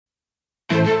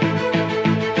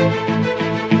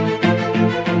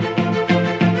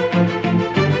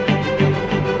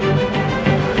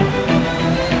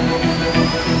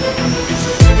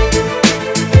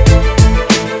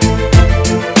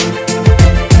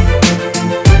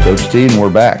T, and we're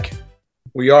back.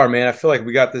 We are, man. I feel like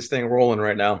we got this thing rolling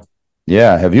right now.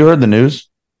 Yeah. Have you heard the news?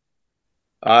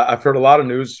 I've heard a lot of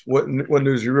news. What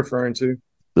news are you referring to?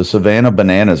 The Savannah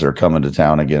Bananas are coming to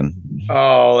town again.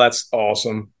 Oh, that's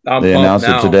awesome. I'm They pumped announced it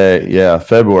now. today. Yeah,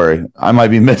 February. I might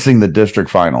be missing the district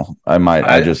final. I might.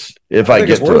 If I think get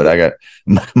it's to worth it,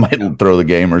 might throw the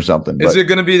game or something. Is But it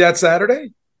going to be that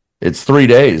Saturday? it's 3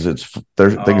 days. I think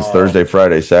it's Thursday,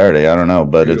 Friday, Saturday. I don't know,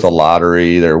 but Beautiful. It's a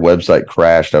lottery. Their website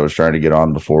crashed. I was trying to get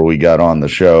on before we got on the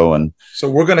show, and so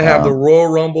we're going to have the Royal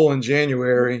Rumble in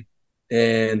January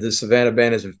and the Savannah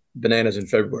Bananas in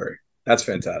February. That's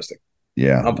fantastic.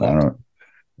 Yeah, I'm pumped.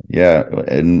 Yeah,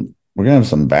 and we're gonna have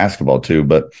some basketball too.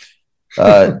 But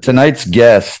tonight's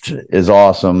guest is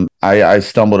awesome. I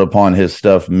stumbled upon his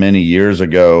stuff many years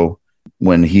ago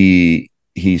when he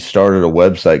started a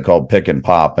website called Pick and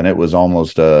Pop, and it was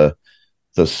almost a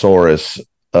thesaurus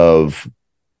of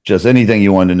just anything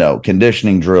you wanted to know: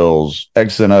 conditioning drills,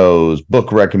 X and O's,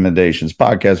 book recommendations,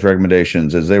 podcast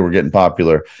recommendations as they were getting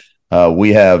popular.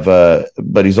 We have,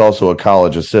 but he's also a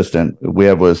college assistant. We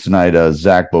have with us tonight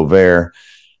Zach Boisvert.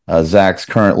 Zach's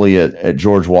currently at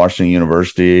George Washington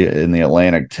University in the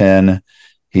Atlantic 10.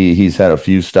 He's had a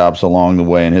few stops along the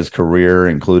way in his career,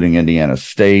 including Indiana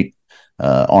State,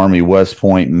 Army West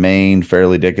Point, Maine,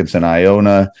 Fairleigh Dickinson,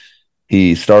 Iona.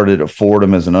 He started at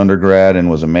Fordham as an undergrad and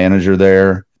was a manager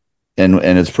there. And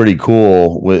it's pretty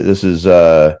cool. This is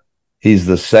he's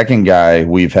the second guy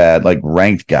we've had, like,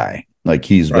 ranked guy. Like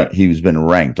he's been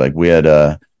ranked. Like we had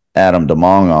Adam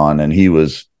DeMong on, and he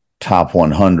was top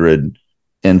 100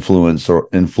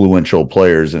 influential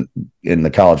players in the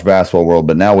college basketball world.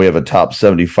 But now we have a top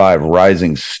 75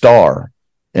 rising star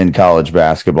in college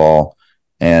basketball,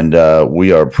 and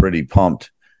we are pretty pumped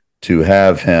to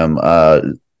have him.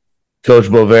 Coach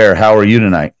Boisvert, how are you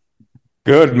tonight?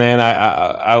 Good, man.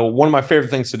 I one of my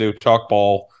favorite things to do, talk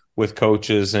ball with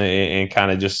coaches and kind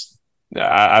of just.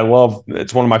 I love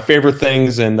it's one of my favorite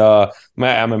things, and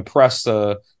I'm impressed.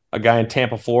 A guy in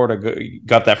Tampa, Florida,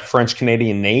 got that French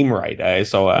Canadian name right.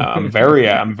 So I'm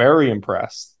very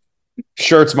impressed.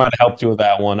 Shirts might have helped you with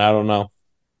that one. I don't know.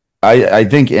 I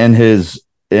think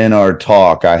in our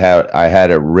talk, I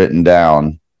had it written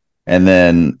down, and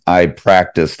then I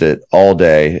practiced it all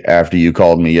day after you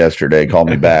called me yesterday. Called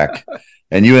me back.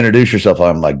 And you introduce yourself.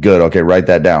 I'm like, good. Okay, write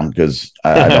that down because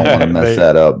I don't want to mess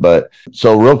that up. But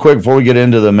so real quick, before we get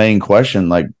into the main question,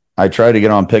 like I tried to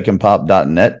get on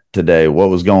pickandpop.net today. What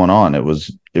was going on? It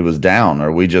was down.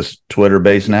 Are we just Twitter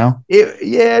based now?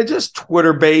 Yeah, just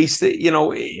Twitter based.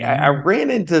 I ran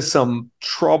into some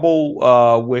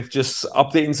trouble with just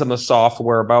updating some of the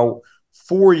software about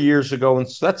 4 years ago. And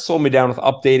so that slowed me down with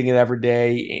updating it every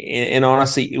day. And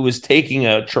honestly, it was taking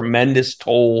a tremendous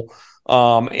toll.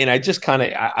 And I just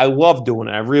I loved doing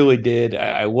it. I really did.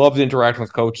 I loved interacting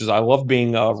with coaches. I loved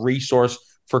being a resource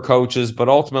for coaches, but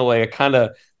ultimately I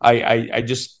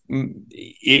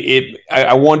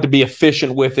wanted to be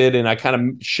efficient with it. And I kind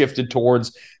of shifted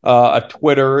towards a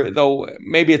Twitter, though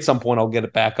maybe at some point I'll get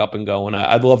it back up and going.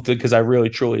 I'd love to, because I really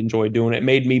truly enjoyed doing it. It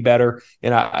made me better.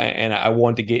 And I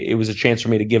wanted to it was a chance for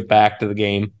me to give back to the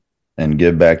game. And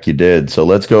give back you did. So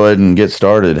let's go ahead and get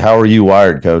started. How are you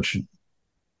wired, Coach?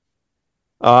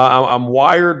 I'm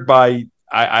wired by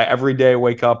I every day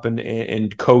wake up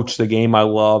and coach the game I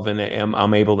love, and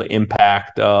I'm able to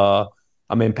impact able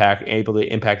to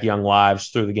impact young lives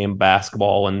through the game of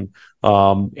basketball, and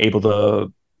able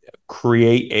to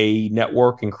create a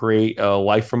network and create a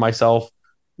life for myself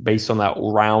based on that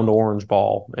round orange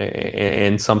ball,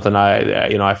 and something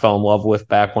I fell in love with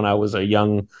back when I was a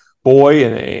young boy,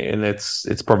 and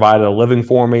it's provided a living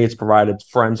for me. It's provided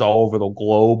friends all over the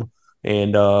globe,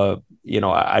 and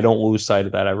I don't lose sight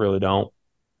of that. I really don't.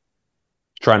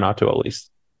 Try not to, at least.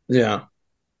 Yeah.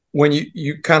 When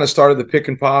you kind of started the Pick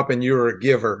and Pop and you were a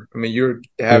giver, I mean, you're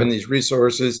having these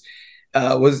resources.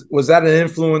 Was that an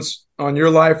influence on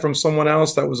your life from someone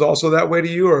else that was also that way to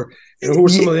you? Or who were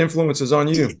some of the influences on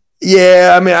you?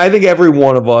 Yeah, I mean, I think every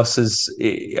one of us is.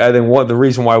 I think the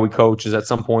reason why we coach is at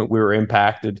some point we were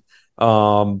impacted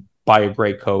by a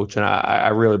great coach, and I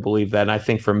really believe that. And I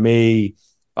think for me,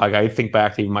 like I think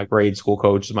back to even my grade school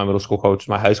coaches, my middle school coaches,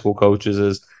 my high school coaches,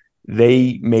 is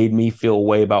they made me feel a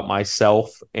way about myself,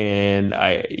 and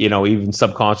I, even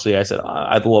subconsciously, I said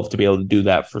I'd love to be able to do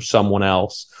that for someone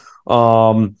else.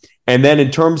 And then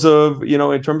in terms of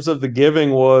the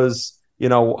giving was,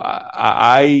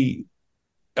 I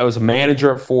was a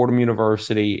manager at Fordham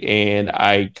University, and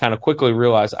I kind of quickly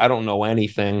realized I don't know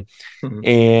anything. Mm-hmm.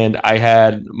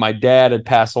 And my dad had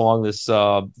passed along this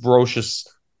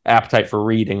ferocious appetite for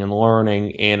reading and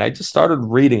learning. And I just started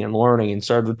reading and learning and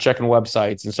started checking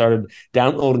websites and started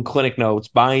downloading clinic notes,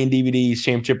 buying DVDs,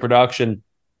 Championship Production.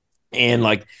 And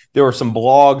like there were some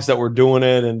blogs that were doing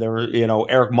it, and there were,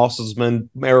 Eric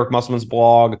Musselman's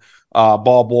blog,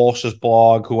 Bob Walsh's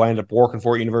blog, who I ended up working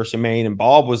for at University of Maine. And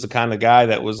Bob was the kind of guy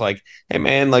that was like, hey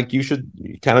man, like you should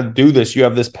kind of do this. You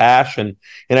have this passion.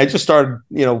 And I just started,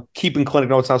 keeping clinic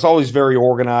notes. And I was always very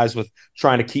organized with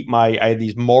trying to keep I had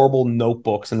these marble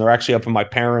notebooks, and they're actually up in my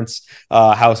parents'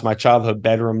 house, my childhood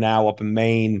bedroom now up in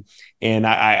Maine. And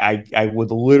I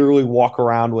would literally walk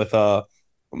around with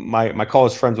my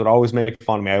college friends would always make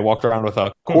fun of me. I walked around with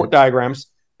court diagrams,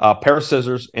 a pair of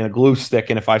scissors, and a glue stick.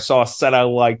 And if I saw a set I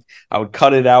liked, I would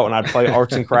cut it out and I'd play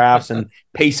arts and crafts and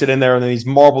paste it in there. And then these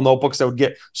marble notebooks that would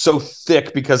get so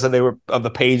thick because they were of the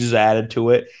pages added to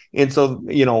it. And so,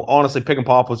 honestly, Pick and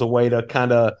Pop was a way to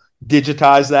kind of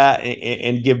digitize that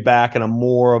and give back in a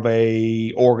more of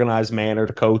a organized manner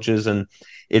to coaches. And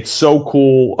it's so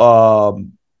cool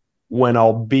when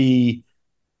I'll be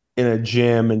in a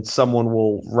gym and someone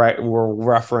will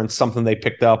reference something they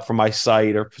picked up from my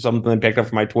site or something they picked up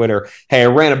from my Twitter. Hey, I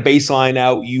ran a baseline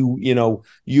out.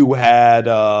 You had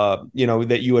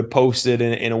that you had posted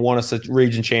and won us a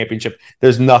region championship.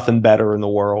 There's nothing better in the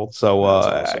world. So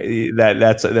awesome.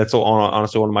 that's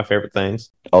honestly one of my favorite things.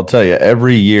 I'll tell you,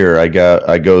 every year I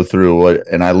go through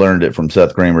and I learned it from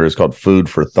Seth Kramer. It's called Food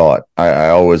for Thought. I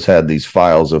always had these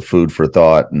files of food for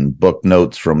thought and book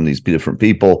notes from these different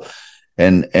people.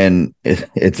 And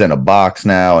it's in a box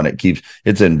now, and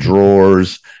it's in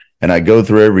drawers. And I go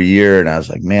through every year, and I was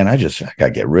like, man, I got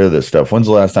to get rid of this stuff. When's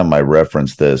the last time I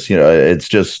referenced this? It's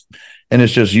just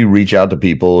you reach out to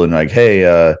people and like,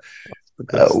 hey,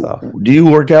 do you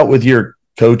work out with your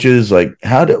coaches? Like,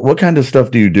 what kind of stuff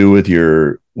do you do with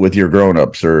your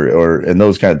grownups or and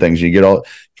those kind of things? You get all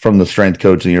from the strength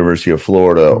coach at the University of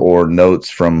Florida, or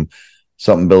notes from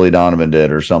something Billy Donovan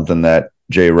did, or something that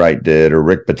Jay Wright did, or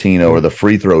Rick Pitino, or the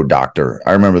free throw doctor.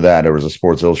 I remember that there was a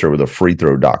Sports Illustrated with a free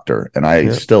throw doctor, and I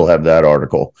still have that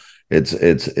article. It's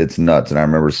nuts. And I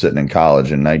remember sitting in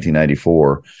college in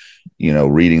 1994,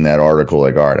 reading that article,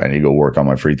 like, all right, I need to go work on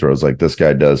my free throws like this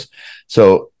guy does.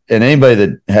 So, and anybody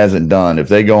that hasn't done, if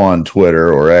they go on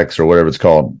Twitter or X or whatever it's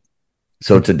called.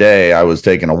 So today I was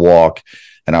taking a walk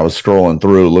and I was scrolling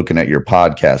through looking at your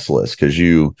podcast list, because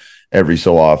you every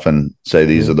so often say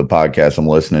these are the podcasts I'm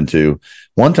listening to.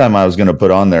 One time I was going to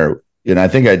put on there, and I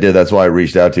think I did. That's why I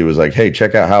reached out to you. Was like, hey,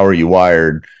 check out How Are You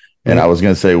Wired? And I was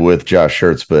going to say with Josh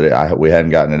Schertz, but we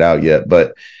hadn't gotten it out yet.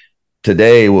 But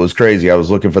today, what was crazy, I was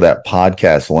looking for that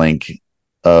podcast link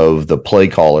of the play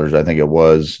callers, I think it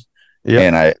was.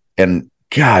 Yeah. And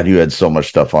God, you had so much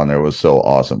stuff on there. It was so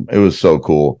awesome. It was so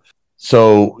cool.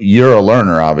 So you're a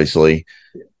learner, obviously.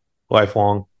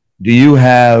 Lifelong. Do you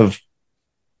have,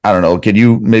 I don't know, can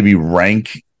you maybe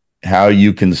rank how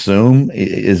you consume?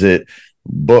 Is it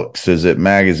books? Is it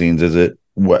magazines? Is it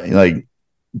like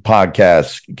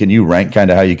podcasts? Can you rank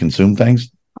kind of how you consume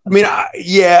things? I mean,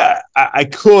 I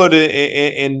could,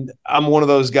 and I'm one of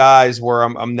those guys where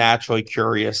I'm naturally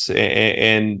curious,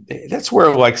 and that's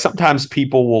where like sometimes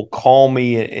people will call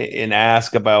me and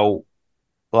ask about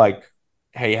like,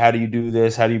 hey, how do you do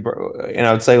this? How do you? And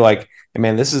I would say like, hey,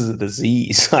 man, this is a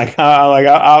disease. I'm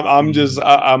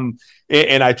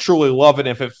and I truly love it.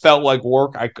 If it felt like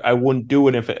work, I wouldn't do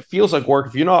it. If it feels like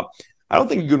work, I don't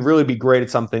think you can really be great at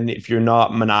something if you're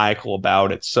not maniacal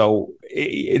about it. So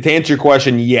to answer your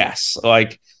question, yes.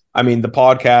 Like, I mean, the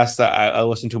podcast that I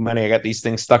listen to many, I got these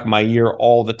things stuck in my ear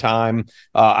all the time.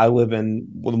 I live in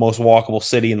the most walkable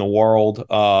city in the world,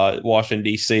 Washington,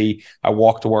 D.C. I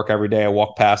walk to work every day. I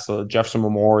walk past the Jefferson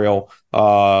Memorial,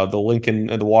 the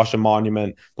Washington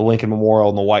Monument, the Lincoln Memorial,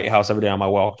 and the White House every day on my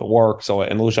walk to work. So,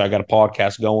 and Lucia, I got a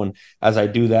podcast going as I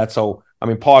do that. So, I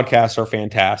mean, podcasts are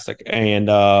fantastic. And,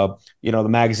 the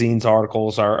magazines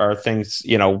articles are things,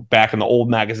 back in the old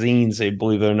magazines,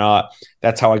 believe it or not,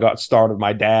 that's how I got started.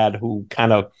 My dad, who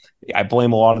I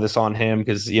blame a lot of this on him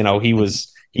because,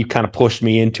 he kind of pushed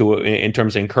me into it in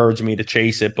terms of encouraging me to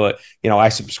chase it. But, I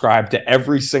subscribed to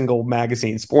every single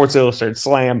magazine, Sports Illustrated,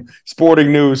 Slam,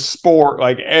 Sporting News, Sport,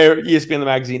 like ESPN, the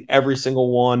magazine, every single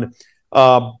one.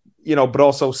 But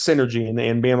also synergy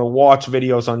and being able to watch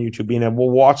videos on YouTube, being able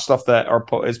to watch stuff that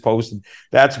is posted.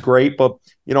 That's great. But,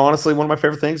 honestly, one of my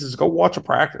favorite things is go watch a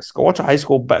practice, go watch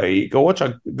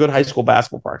a good high school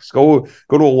basketball practice, go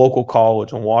to a local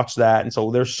college and watch that. And so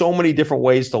there's so many different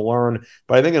ways to learn.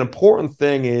 But I think an important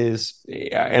thing is,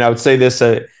 and I would say this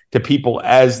to people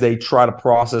as they try to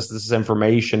process this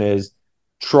information, is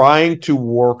trying to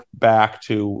work back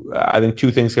to, I think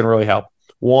two things can really help.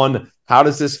 One, how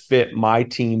does this fit my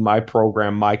team, my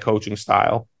program, my coaching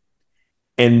style?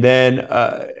 And then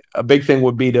a big thing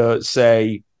would be to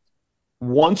say,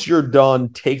 once you're done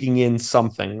taking in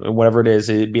something, whatever it is,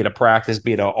 be it a practice,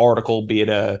 be it an article, be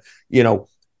it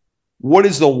what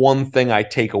is the one thing I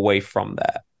take away from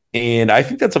that? And I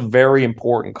think that's a very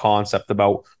important concept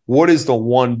about what is the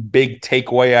one big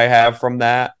takeaway I have from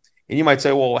that. And you might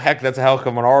say, well, heck, that's a hell of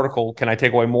an article. Can I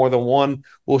take away more than one?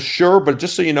 Well, sure. But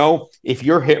just so you know, if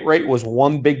your hit rate was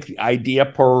one big idea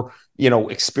per,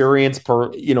 experience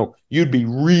per, you'd be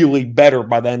really better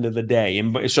by the end of the day.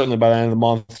 And certainly by the end of the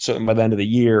month, certainly by the end of the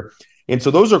year. And so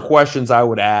those are questions I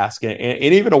would ask. And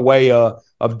even a way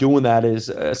of doing that is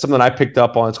something I picked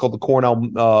up on. It's called the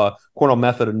Cornell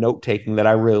method of note taking that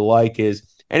I really like. Is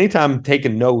anytime I'm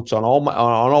taking notes on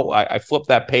I flip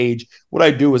that page. What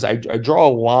I do is I draw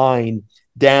a line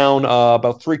down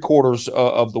about 3/4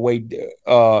 of the way,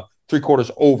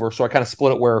 3/4 over. So I kind of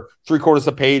split it where 3/4 of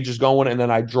the page is going, and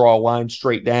then I draw a line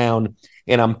straight down,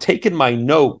 and I'm taking my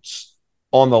notes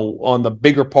on the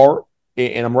bigger part,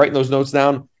 and I'm writing those notes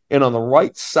down. And on the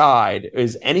right side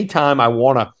is anytime I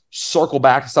want to circle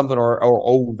back to something or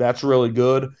oh, that's really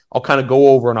good, I'll kind of go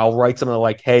over and I'll write something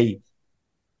like, hey,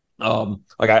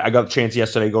 like I got a chance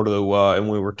yesterday to go to and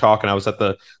we were talking, I was at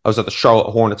the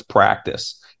Charlotte Hornets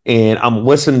practice, and I'm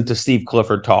listening to Steve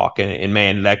Clifford talk, and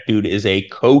man, that dude is a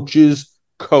coach's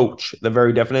coach, the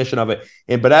very definition of it.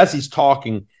 But as he's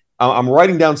talking, I'm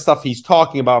writing down stuff he's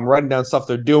talking about, I'm writing down stuff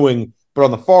they're doing, but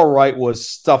on the far right was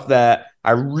stuff that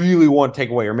I really want to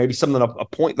take away, or maybe something, a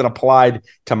point that applied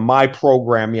to my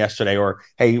program yesterday. Or,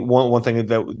 hey, one thing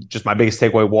that just my biggest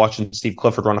takeaway watching Steve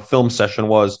Clifford run a film session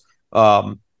was,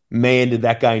 man, did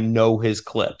that guy know his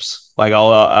clips? Like,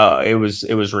 it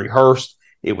was rehearsed,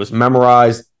 it was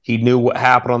memorized. He knew what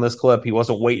happened on this clip. He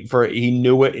wasn't waiting for it. He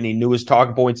knew it, and he knew his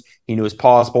talking points. He knew his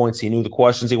pause points. He knew the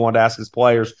questions he wanted to ask his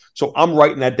players. So I'm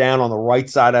writing that down on the right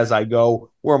side as I go,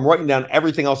 where I'm writing down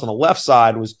everything else on the left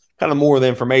side was kind of more of the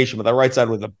information, but the right side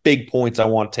were the big points I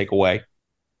want to take away.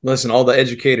 Listen, all the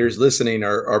educators listening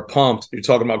are pumped. You're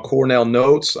talking about Cornell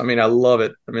notes. I mean, I love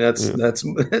it. I mean,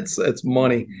 that's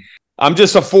money. I'm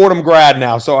just a Fordham grad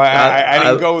now, so I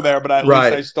didn't go there, but at least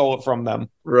I stole it from them.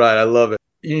 Right. I love it.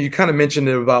 You kind of mentioned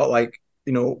it about, like,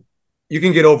 you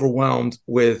can get overwhelmed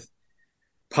with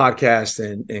podcasts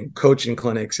and coaching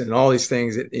clinics and all these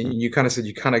things. And you kind of said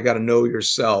you kind of got to know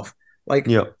yourself. Like,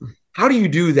 yep. How do you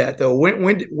do that though?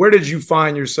 Where did you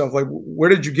find yourself? Like, where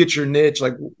did you get your niche?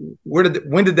 Like,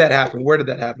 when did that happen? Where did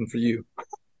that happen for you?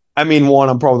 I mean, one,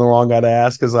 I'm probably the wrong guy to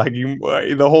ask, because like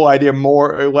the whole idea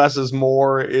more or less is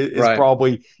more is right.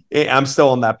 Probably I'm still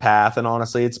on that path, and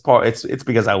honestly, it's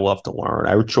because I love to learn.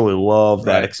 I truly love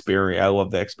that experience. I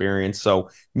love the experience. So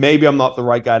maybe I'm not the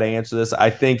right guy to answer this. I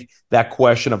think that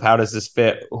question of how does this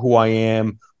fit who I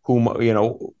am,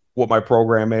 what my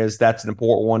program is, that's an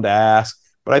important one to ask.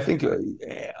 But I think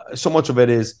so much of it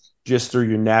is just through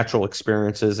your natural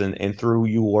experiences and through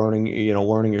you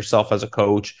learning yourself as a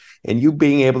coach, and you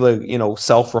being able to,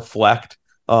 self-reflect.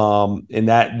 And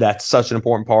that's such an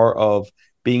important part of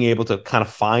being able to kind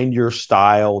of find your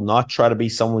style, not try to be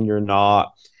someone you're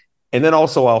not. And then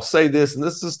also I'll say this, and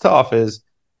this is tough, is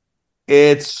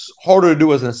it's harder to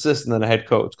do as an assistant than a head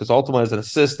coach, because ultimately as an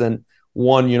assistant,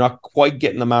 one, you're not quite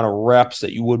getting the amount of reps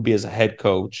that you would be as a head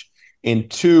coach. And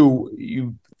two,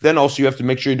 you have to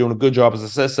make sure you're doing a good job as an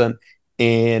assistant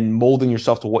in molding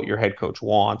yourself to what your head coach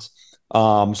wants.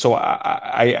 So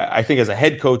I think as a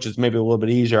head coach, it's maybe a little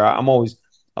bit easier.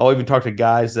 I'll even talk to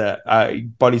guys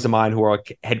buddies of mine who are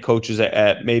like head coaches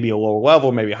at maybe a lower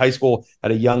level, maybe high school at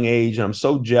a young age. And I'm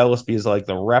so jealous because like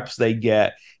the reps they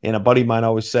get. And a buddy of mine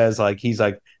always says, like, he's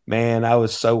like, man, I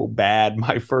was so bad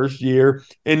my first year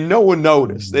and no one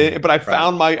noticed. But I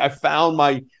found my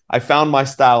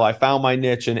style. I found my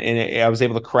niche, and I was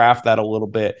able to craft that a little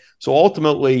bit. So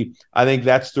ultimately, I think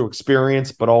that's through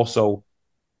experience, but also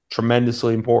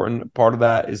tremendously important part of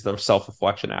that is the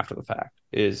self-reflection after the fact,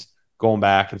 is going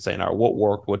back and saying, all right, what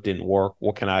worked, what didn't work,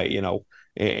 what can I,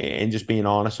 and just being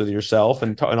honest with yourself,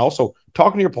 and also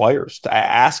talking to your players,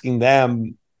 asking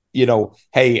them,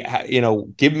 hey,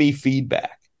 give me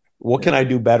feedback. What can I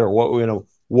do better? What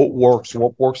works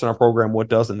in our program, what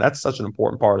doesn't? That's such an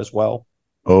important part as well.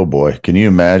 Oh boy, can you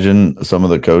imagine some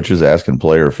of the coaches asking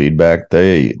player feedback?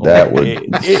 That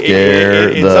would scare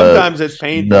and sometimes it's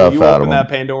painful. You open that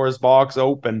Pandora's box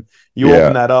open,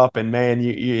 open that up, and man,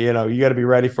 you got to be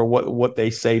ready for what they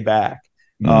say back.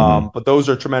 Mm-hmm. But those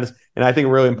are tremendous, and I think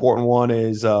a really important one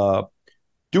is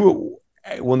do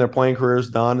it when their playing career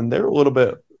is done, and they are a little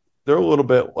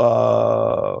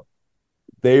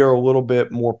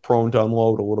bit more prone to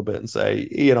unload a little bit and say,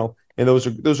 and those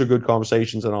are good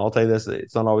conversations. And I'll tell you this,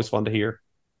 it's not always fun to hear.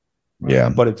 Yeah.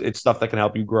 But it's stuff that can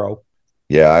help you grow.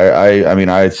 Yeah, I mean,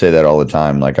 I say that all the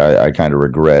time. Like, I kind of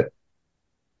regret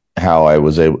how I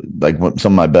was able, like,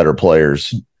 some of my better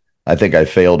players, I think I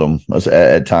failed them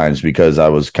at times because I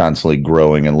was constantly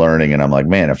growing and learning. And I'm like,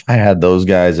 man, if I had those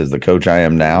guys as the coach I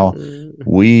am now,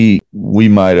 we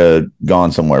might have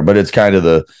gone somewhere. But it's kind of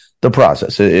the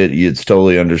process. It's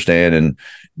totally understand. And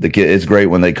the kid, it's great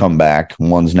when they come back.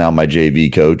 One's now my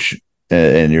JV coach.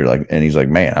 And you're like, and he's like,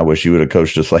 man, I wish you would have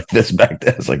coached us like this back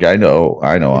then. It's like, I know,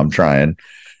 I'm trying.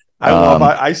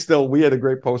 I still, we had a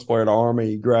great post player at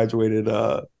Army. He graduated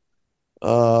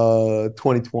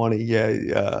 2020.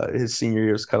 Yeah, his senior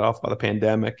year was cut off by the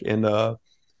pandemic. And the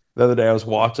other day I was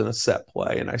watching a set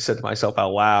play and I said to myself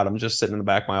out loud, I'm just sitting in the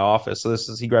back of my office. So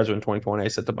he graduated in 2020. I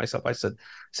said to myself, I said,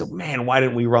 man, why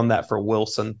didn't we run that for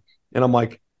Wilson? And I'm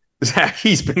like, Zach,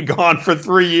 he's been gone for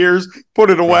 3 years. Put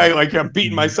it away. Like, I'm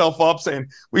beating myself up saying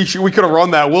we could have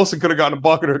run that. Wilson could have gotten a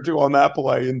bucket or two on that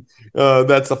play. And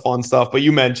that's the fun stuff. But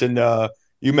you mentioned about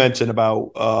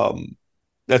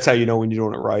that's how you know when you're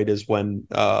doing it right is when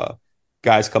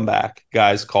guys come back,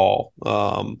 guys call.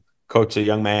 Coach a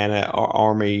young man at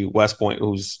Army West Point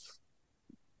who's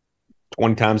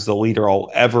 20 times the leader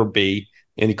I'll ever be.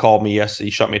 And he called me yesterday.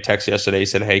 He shot me a text yesterday. He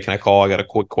said, hey, can I call? I got a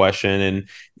quick question. And,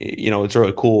 it's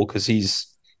really cool because he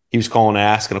was calling and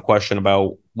asking a question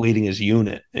about leading his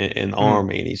unit in the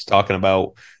Army. And he's talking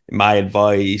about my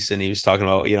advice. And he was talking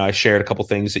about, I shared a couple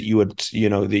things that you had,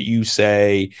 that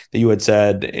you had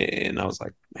said. And I was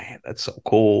like, man, that's so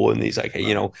cool. And he's like,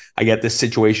 hey, I got this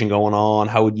situation going on.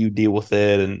 How would you deal with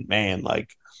it? And man, like,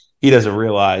 he doesn't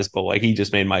realize, but like, he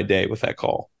just made my day with that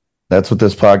call. That's what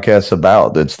this podcast's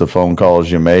about. It's the phone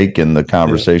calls you make and the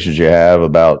conversations you have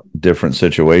about different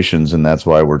situations. And that's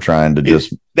why we're trying to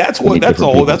that's what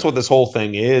this whole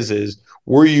thing is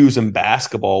we're using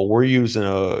basketball. We're using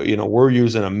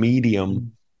a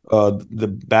medium.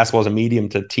 The basketball is a medium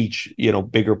to teach,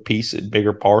 bigger pieces,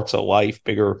 bigger parts of life,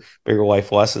 bigger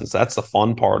life lessons. That's the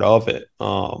fun part of it.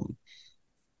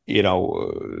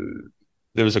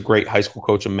 There was a great high school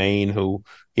coach in Maine who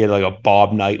he had like a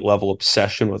Bob Knight level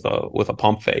obsession with a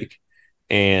pump fake.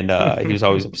 And he was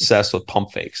always obsessed with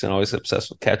pump fakes and always obsessed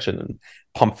with catching and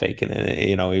pump faking. And,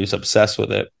 he was obsessed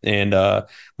with it. And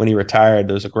when he retired,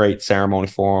 there was a great ceremony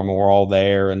for him. And we're all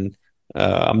there. And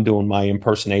I'm doing my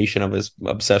impersonation of his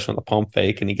obsession with the pump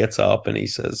fake. And he gets up and he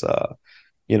says,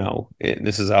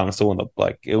 this is honestly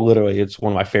it's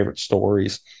one of my favorite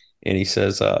stories. And he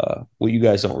says, well, you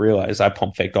guys don't realize I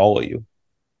pump faked all of you.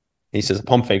 He says a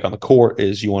pump fake on the court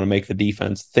is you want to make the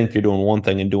defense think you're doing one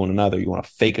thing and doing another. You want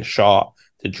to fake a shot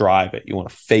to drive it. You want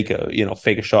to fake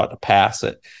a shot to pass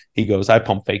it. He goes, I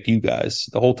pump faked you guys.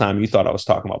 The whole time you thought I was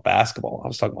talking about basketball. I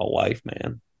was talking about life,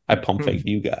 man. I pump faked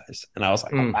you guys. And I was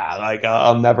like, wow, like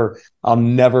I'll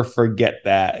never forget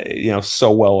that,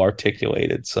 so well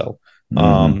articulated. So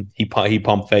he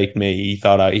pump faked me. He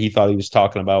thought he was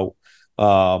talking about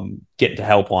getting to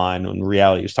helpline. In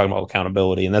reality, he was talking about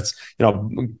accountability. And that's,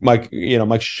 Mike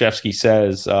Krzyzewski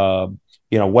says,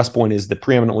 West Point is the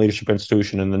preeminent leadership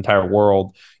institution in the entire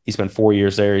world. He spent 4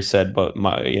 years there. He said, but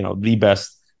the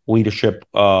best leadership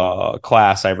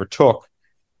class I ever took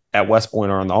at West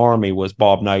Point or in the Army was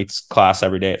Bob Knight's class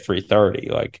every day at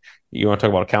 3:30. Like, you want to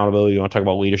talk about accountability, you want to talk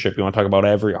about leadership, you want to talk about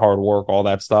every hard work, all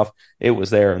that stuff. It was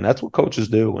there. And that's what coaches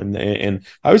do. And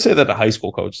I would say that to high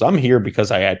school coaches, I'm here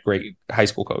because I had great high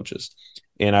school coaches.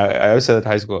 And I always say that to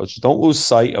high school coaches, don't lose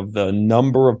sight of the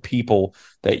number of people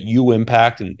that you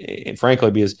impact. And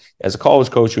frankly, because as a college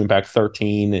coach, you impact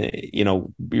 13,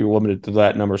 you're limited to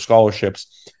that number of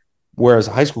scholarships. Whereas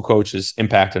a high school coach is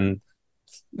impacting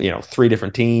 3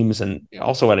 different teams, and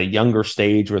also at a younger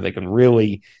stage where they can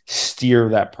really steer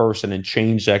that person and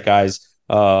change that guy's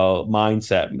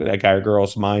mindset, that guy or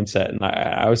girl's mindset. And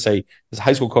I would say as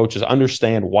high school coaches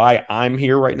understand why I'm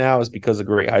here right now is because of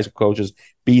great high school coaches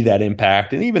be that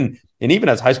impact. And even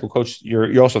as a high school coach,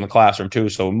 you're also in the classroom too.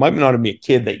 So it might not even be a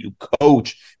kid that you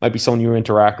coach, it might be someone you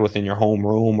interact with in your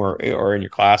homeroom or in your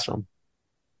classroom.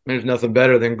 There's nothing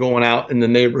better than going out in the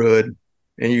neighborhood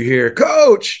and you hear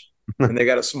coach and they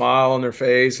got a smile on their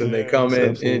face and they come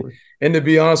in. And to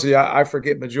be honest with you, I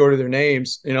forget majority of their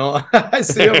names. I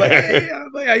see them like, hey,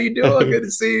 how you doing? Good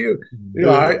to see you.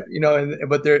 But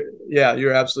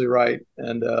you're absolutely right.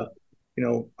 And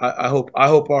I hope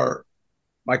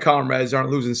my comrades aren't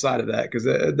losing sight of that, because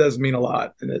it does mean a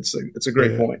lot, and it's a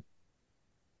great point.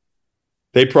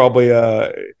 They probably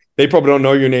don't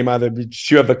know your name either, but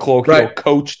you have the colloquial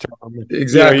coach term.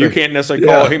 Exactly. You can't necessarily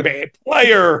call him a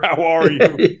player. How are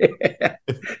you?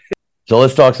 So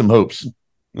let's talk some hoops.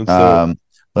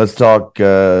 Let's talk.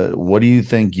 What do you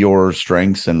think your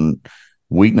strengths and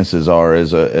weaknesses are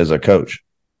as a coach?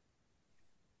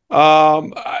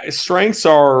 Strengths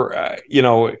are,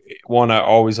 one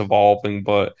always evolving,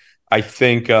 but I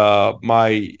think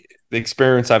the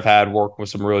experience I've had working with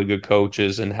some really good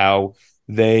coaches and how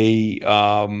they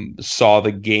saw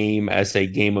the game as a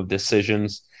game of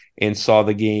decisions and saw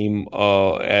the game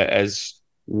as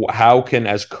how can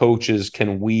as coaches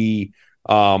can we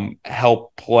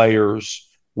help players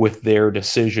with their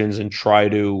decisions and try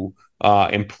to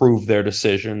improve their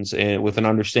decisions, and with an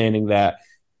understanding that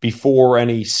before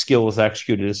any skill is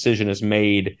executed, a decision is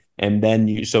made, and then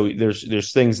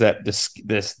there's things that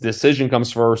this decision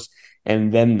comes first,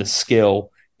 and then the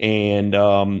skill, and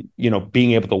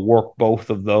being able to work both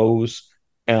of those.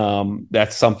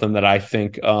 That's something that I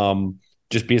think,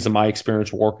 just because of my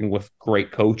experience working with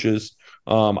great coaches,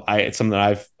 it's something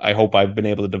that I hope I've been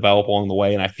able to develop along the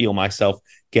way, and I feel myself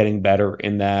getting better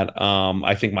in that.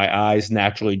 I think my eyes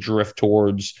naturally drift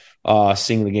towards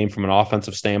seeing the game from an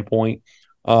offensive standpoint.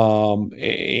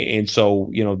 And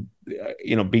so,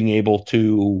 being able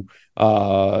to,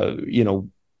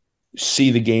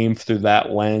 see the game through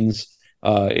that lens,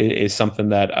 is something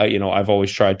that I've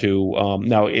always tried to,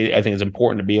 I think it's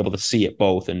important to be able to see it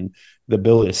both, and the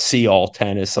ability to see all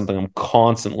 10 is something I'm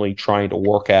constantly trying to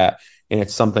work at. And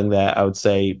it's something that I would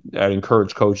say I'd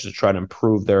encourage coaches to try to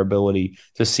improve their ability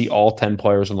to see all 10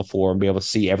 players on the floor and be able to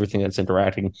see everything that's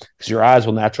interacting, because your eyes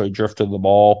will naturally drift to the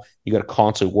ball. You got to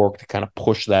constantly work to kind of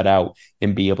push that out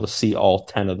and be able to see all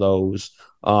 10 of those.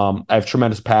 I have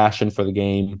tremendous passion for the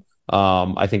game.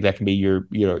 I think that can be your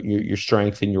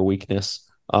strength and your weakness.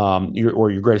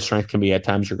 Your greatest strength can be at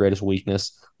times your greatest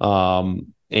weakness.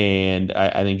 And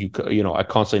I think I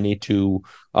constantly need to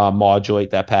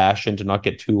modulate that passion to not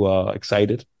get too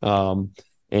excited. So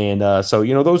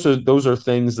those are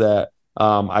things that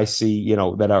I see,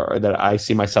 that I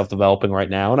see myself developing right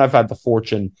now. And I've had the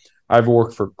fortune. I've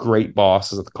worked for great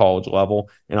bosses at the college level,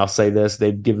 and I'll say this: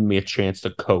 they've given me a chance to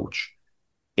coach,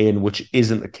 in which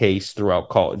isn't the case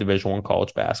throughout Division I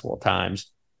college basketball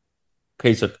times.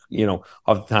 Case of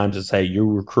oftentimes it's, hey, you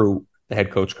recruit the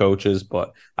head coaches,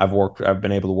 but I've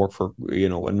been able to work for a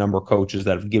number of coaches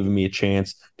that have given me a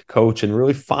chance to coach and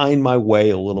really find my way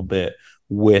a little bit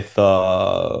with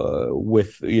learning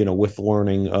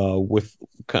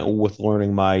with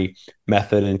learning my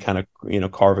method and kind of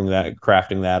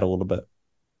crafting that a little bit.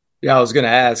 Yeah, I was going to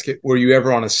ask, were you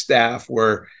ever on a staff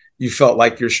where you felt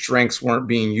like your strengths weren't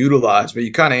being utilized? But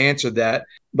you kind of answered that.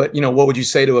 But what would you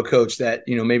say to a coach that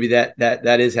maybe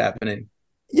that is happening?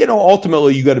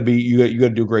 Ultimately, you got to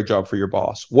do a great job for your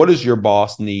boss. What does your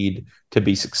boss need to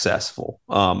be successful?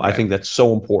 Right. I think that's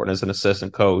so important as an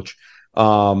assistant coach.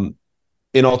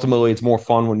 And ultimately, it's more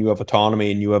fun when you have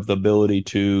autonomy and you have the ability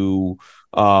to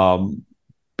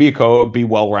be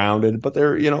well-rounded. But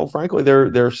frankly,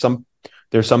 there's some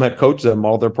head coaches that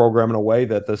model their program in a way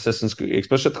that the assistants,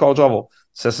 especially at the college level,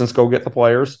 assistants go get the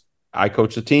players. I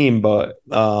coach the team, but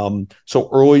so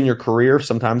early in your career,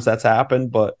 sometimes that's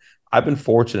happened. But I've been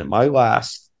fortunate. My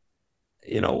last,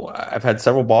 I've had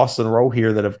several bosses in a row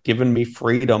here that have given me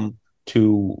freedom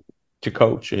to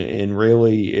coach, and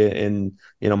really,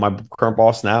 my current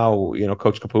boss now,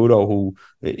 Coach Caputo, who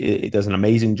does an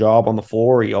amazing job on the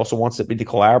floor. He also wants it to be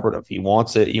collaborative. He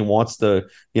wants everyone's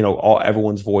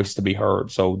voice to be heard.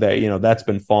 So that, that's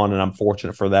been fun, and I'm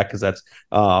fortunate for that, because that's,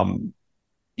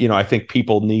 I think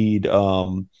people need,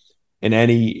 in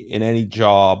any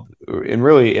job, and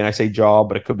really, and I say job,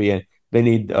 but it could be they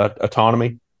need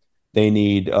autonomy, they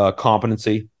need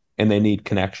competency, and they need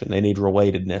connection. They need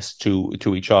relatedness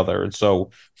to each other. And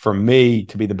so, for me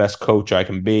to be the best coach I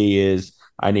can be, is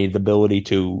I need the ability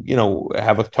to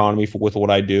have autonomy with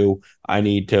what I do. I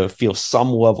need to feel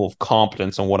some level of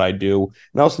competence on what I do,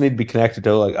 and I also need to be connected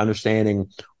to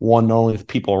understanding, one, not only the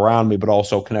people around me, but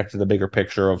also connected to the bigger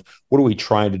picture of what are we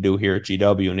trying to do here at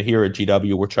GW. And here at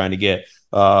GW, we're trying to get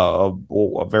a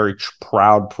very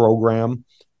proud program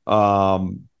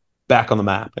back on the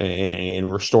map, and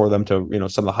restore them to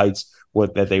some of the heights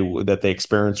that they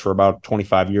experienced for about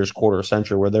 25 years, quarter of a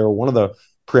century, where they were one of the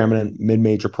preeminent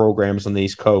mid-major programs on the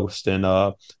East Coast. And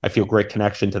I feel great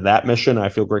connection to that mission. I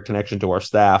feel great connection to our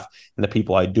staff and the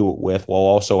people I do it with, while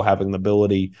also having the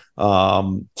ability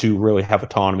to really have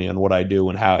autonomy on what I do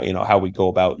and how we go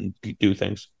about and do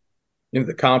things.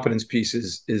 The competence piece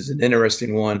is an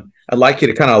interesting one. I'd like you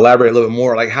to kind of elaborate a little bit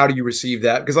more. Like, how do you receive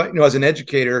that? Because as an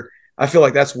educator, I feel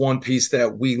like that's one piece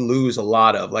that we lose a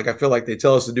lot of. Like, I feel like they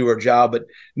tell us to do our job, but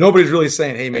nobody's really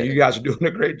saying, "Hey, man, you guys are doing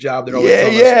a great job." They're always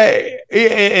telling us.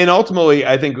 And ultimately,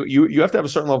 I think you have to have a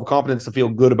certain level of confidence to feel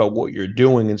good about what you're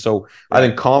doing. And so, right. I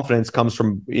think confidence comes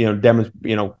from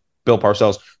Bill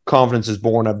Parcells. Confidence is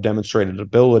born of demonstrated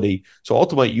ability. So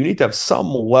ultimately, you need to have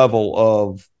some level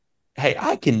of hey,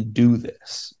 I can do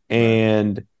this.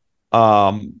 And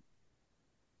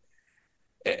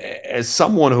as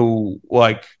someone who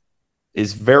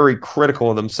is very critical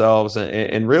of themselves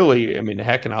and really, I mean,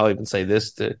 heck, and I'll even say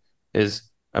this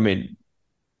I mean,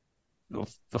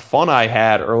 the fun I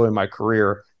had early in my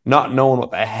career, not knowing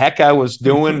what the heck I was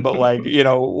doing, but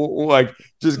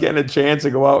just getting a chance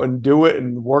to go out and do it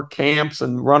and work camps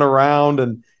and run around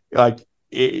and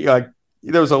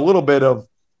there was a little bit of,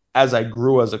 as I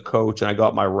grew as a coach and I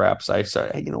got my reps, I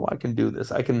said, hey, I can do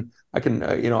this. I can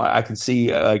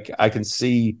see,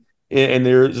 and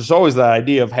there's always that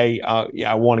idea of, hey,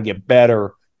 I want to get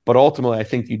better. But ultimately, I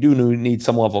think you do need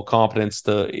some level of competence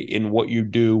in what you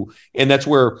do. And that's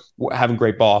where having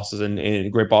great bosses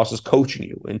and great bosses coaching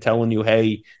you and telling you,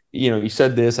 hey, you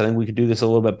said this, I think we could do this a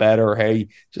little bit better. Or, hey,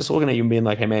 just looking at you and being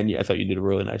like, hey, man, I thought you did a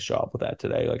really nice job with that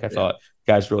today. I thought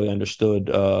guys really understood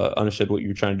what you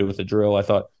were trying to do with the drill. I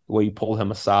thought the way you pulled him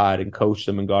aside and coached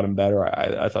him and got him better,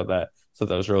 I thought that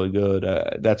was really good.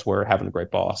 That's where having a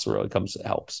great boss really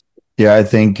helps. Yeah, I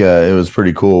think it was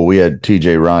pretty cool. We had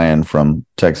TJ Ryan from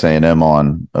Texas A&M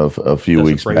on a few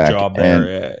weeks back. Job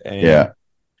there.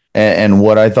 And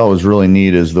what I thought was really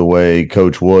neat is the way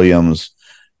Coach Williams,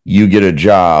 you get a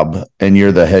job and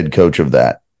you're the head coach of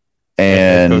that.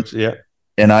 And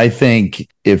and I think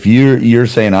if you're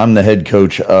saying I'm the head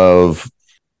coach of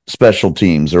special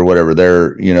teams or whatever,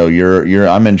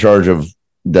 I'm in charge of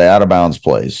the out of bounds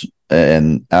plays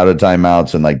and out of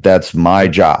timeouts, and that's my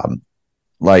job.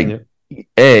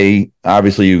 A,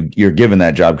 obviously you're given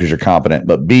that job because you're competent,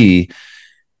 but B,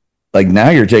 now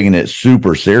you're taking it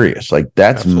super serious. That's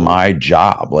Absolutely. My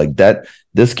job.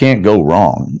 This can't go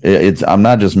wrong. I'm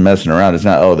not just messing around. It's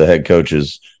not, the head coach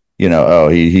is,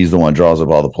 he's the one draws up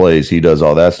all the plays. He does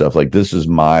all that stuff. This is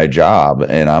my job.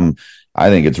 And I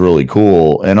think it's really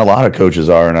cool. And a lot of coaches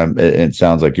are, and it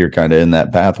sounds like you're kind of in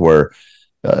that path where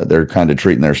they're kind of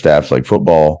treating their staffs like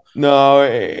football. No,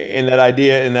 in that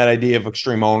idea of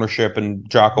extreme ownership, and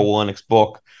Jocko Willenick's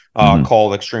book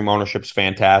called Extreme Ownership is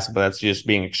fantastic, but that's just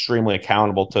being extremely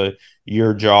accountable to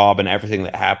your job and everything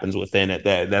that happens within it.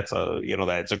 That's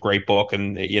a great book.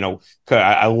 And,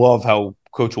 I love how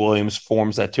Coach Williams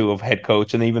forms that too of head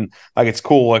coach. And even it's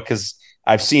cool because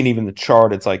I've seen even the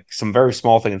chart. It's some very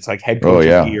small thing. It's head coach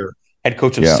of gear, head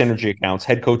coach of synergy accounts,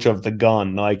 head coach of the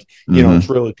gun.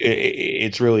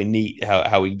 It's really neat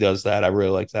how he does that. I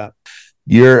really like that.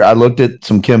 I looked at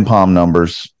some Kim Palm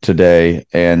numbers today,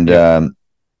 and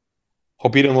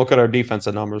hope you didn't look at our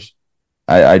defensive numbers.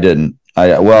 I didn't.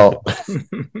 I'm not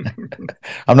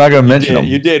going to mention them.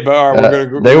 You did, but all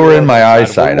right, they were in my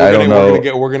eyesight. I don't know.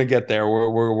 We're gonna get there.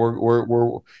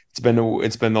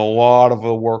 It's been a lot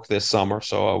of work this summer,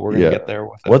 so we're gonna get there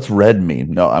with it. What's red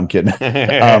mean? No, I'm kidding.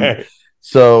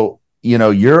 So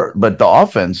but the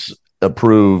offense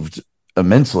improved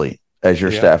immensely as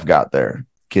your staff got there.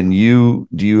 Do you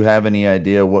have any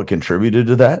idea what contributed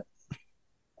to that?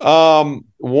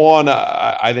 One,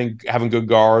 I think having good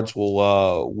guards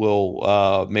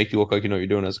will make you look like you know what you're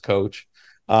doing as a coach.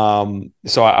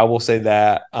 So I will say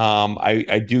that.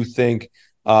 I do think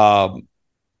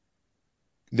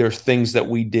there's things that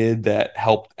we did that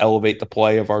helped elevate the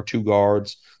play of our two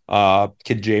guards.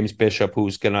 Kid James Bishop,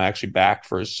 who's going to actually back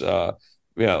for his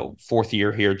fourth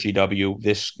year here at GW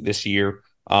this year.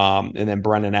 And then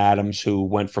Brennan Adams, who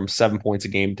went from 7 points a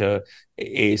game to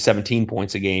 17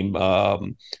 points a game.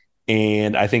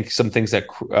 And I think some things that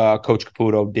Coach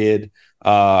Caputo did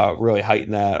really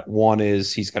heighten that. One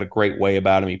is he's got a great way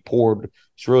about him. He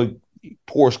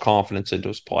pours confidence into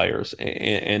his players.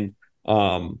 And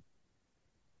I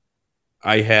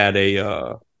had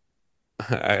a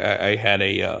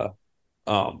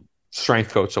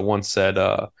strength coach that once said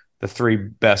the three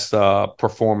best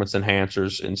performance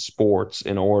enhancers in sports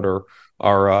in order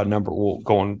are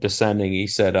going descending. He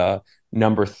said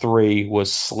number 3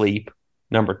 was sleep.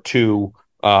 Number 2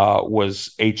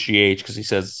 was HGH, because he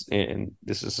says, and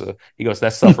this is he goes,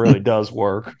 that stuff really does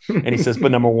work. And he says,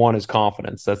 but number 1 is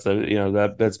confidence. That's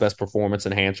that's best performance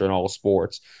enhancer in all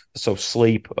sports. So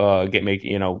sleep,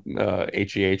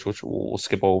 HGH, which we'll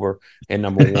skip over, and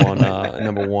number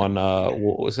 1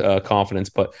 was confidence.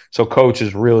 But so coach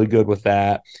is really good with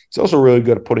that. He's also really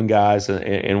good at putting guys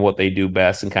in what they do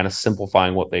best and kind of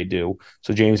simplifying what they do.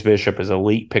 So James Bishop is an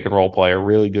elite pick and roll player,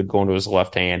 really good going to his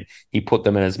left hand. He put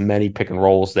them in as many pick and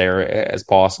rolls there as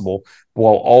possible,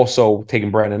 while also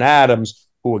taking Brennan Adams,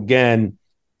 who again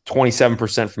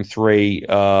 27% from 3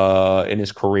 in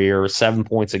his career, 7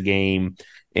 points a game.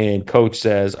 And coach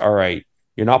says, all right,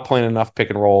 you're not playing enough pick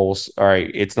and rolls. All right,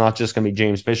 it's not just going to be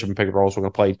James Bishop and pick and rolls. We're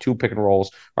going to play 2 pick and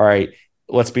rolls. All right,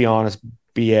 let's be honest,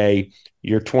 BA,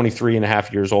 you're 23 and a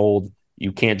half years old.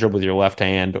 You can't dribble with your left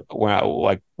hand.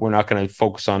 We're not going to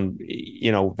focus on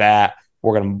that.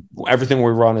 Everything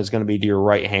we run is going to be to your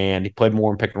right hand. He played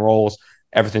more in pick and rolls,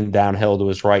 everything downhill to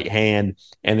his right hand,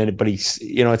 and then but he's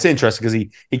it's interesting because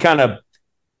he kind of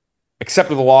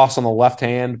accepted the loss on the left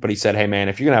hand, but he said, "Hey man,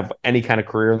 if you're gonna have any kind of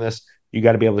career in this, you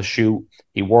got to be able to shoot."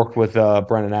 He worked with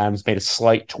Brennan Adams, made a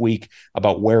slight tweak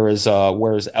about where his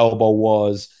elbow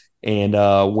was and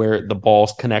where the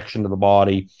ball's connection to the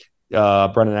body.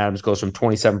 Brennan Adams goes from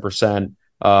 27%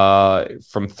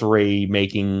 from three,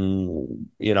 making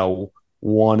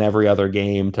one every other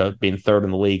game, to being third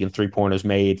in the league in 3-pointers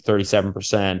made,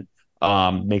 37%.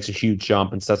 Makes a huge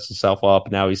jump and sets himself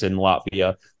up. Now he's in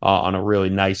Latvia on a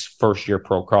really nice first-year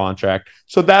pro contract.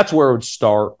 So that's where it would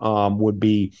start, would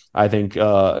be, I think,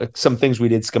 some things we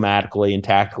did schematically and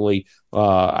tactically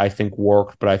I think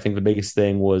worked. But I think the biggest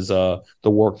thing was the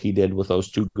work he did with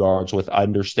those two guards, with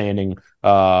understanding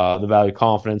the value of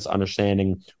confidence,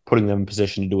 understanding putting them in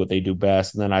position to do what they do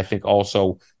best. And then I think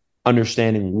also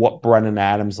understanding what Brennan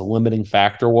Adams' limiting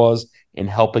factor was and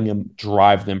helping him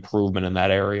drive the improvement in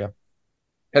that area.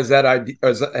 Has that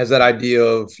idea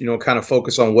of kind of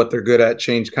focus on what they're good at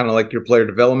changed kind of like your player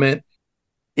development?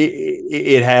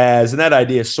 It has, and that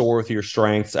idea is soar with your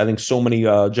strengths. I think so many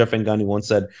Jeff Van Gundy once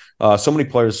said, so many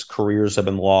players' careers have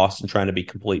been lost in trying to be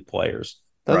complete players.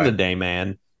 At the end of the day,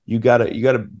 man, you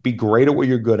gotta be great at what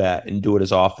you're good at and do it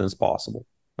as often as possible.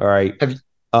 All right.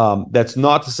 That's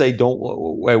not to say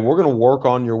we're going to work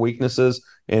on your weaknesses,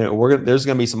 and there's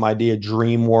going to be some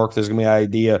dream work. There's going to be an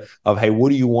idea of, hey,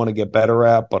 what do you want to get better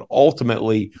at? But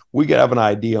ultimately, we got to have an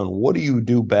idea on what do you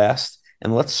do best,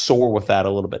 and let's soar with that a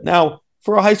little bit. Now,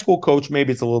 for a high school coach,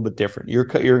 maybe it's a little bit different.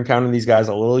 You're encountering these guys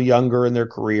a little younger in their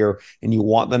career, and you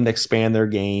want them to expand their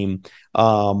game.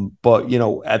 But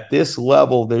at this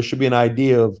level, there should be an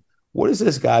idea of, what is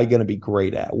this guy going to be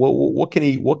great at?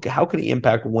 How can he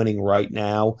impact winning right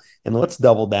now? And let's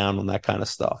double down on that kind of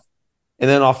stuff. And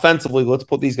then offensively, let's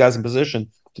put these guys in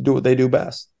position to do what they do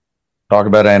best. Talk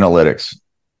about analytics.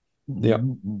 Yeah.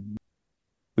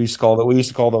 We used to call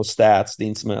those stats,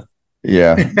 Dean Smith.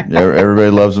 Yeah. Everybody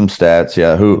loves them stats.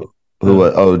 Yeah. Who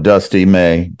Dusty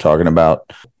May talking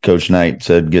about Coach Knight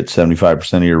said get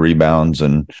 75% of your rebounds.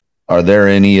 And are there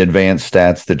any advanced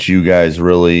stats that you guys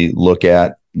really look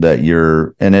at, that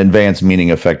you're an advanced, meaning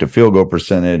effective field goal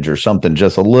percentage or something,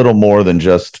 just a little more than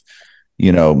just,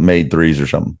 made threes or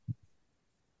something?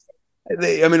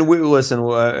 We listen,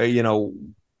 we're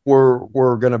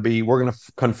going to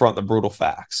confront the brutal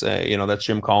facts. That's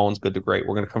Jim Collins, good to great.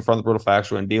 We're going to confront the brutal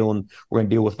facts. We're going to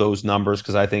deal with those numbers,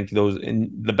 because I think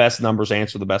the best numbers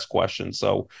answer the best questions.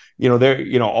 So,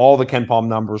 all the Ken Palm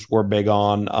numbers we're big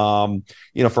on.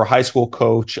 For a high school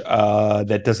coach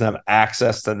that doesn't have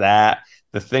access to that,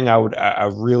 the thing I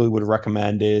really would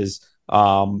recommend is,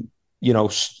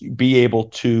 be able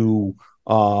to,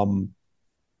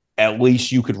 at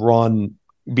least you could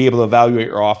be able to evaluate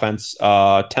your offense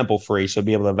tempo free. So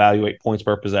be able to evaluate points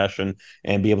per possession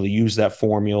and be able to use that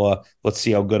formula. Let's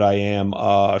see how good I am.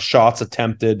 Shots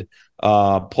attempted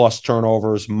plus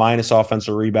turnovers minus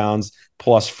offensive rebounds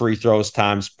plus free throws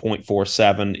times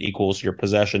 0.47 equals your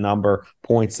possession number.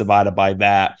 Points divided by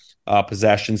that.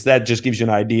 Possessions. That just gives you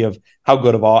an idea of how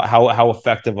good of how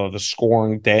effective of a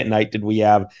scoring night did we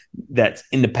have. That's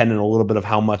independent a little bit of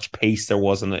how much pace there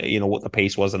was in what the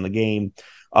pace was in the game.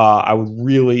 I would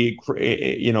really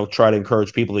try to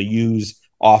encourage people to use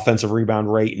offensive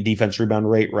rebound rate and defense rebound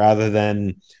rate rather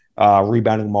than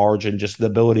rebounding margin. Just the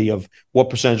ability of what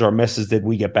percentage of our misses did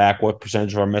we get back, what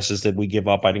percentage of our misses did we give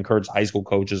up. I'd encourage high school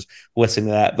coaches listening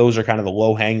to that. Those are kind of the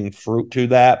low hanging fruit to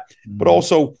that. But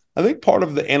also, I think part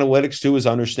of the analytics too is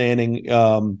understanding,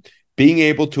 being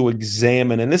able to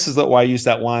examine, and this is why I use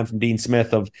that line from Dean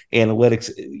Smith of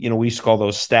analytics. We used to call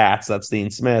those stats. That's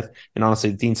Dean Smith. And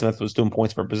honestly, Dean Smith was doing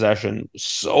points per possession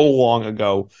so long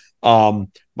ago.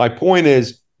 My point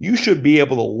is, you should be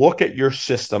able to look at your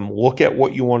system, look at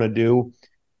what you want to do,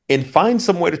 and find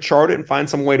some way to chart it and find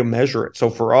some way to measure it. So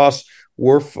for us,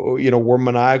 we're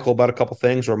maniacal about a couple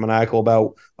things. We're maniacal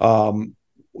about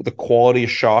the quality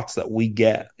of shots that we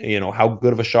get. How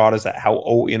good of a shot is that?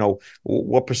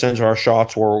 What percentage of our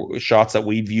shots were shots that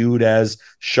we viewed as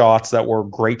shots that were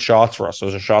great shots for us?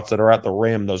 Those are shots that are at the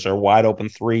rim. Those are wide open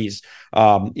threes.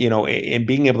 And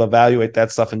being able to evaluate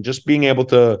that stuff and just being able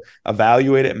to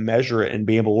evaluate it and measure it and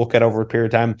be able to look at it over a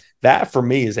period of time, that for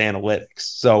me is analytics.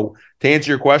 So to answer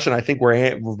your question, I think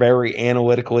we're very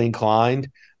analytically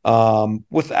inclined,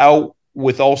 with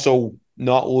also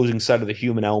not losing sight of the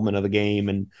human element of the game.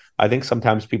 And I think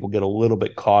sometimes people get a little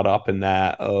bit caught up in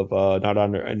that of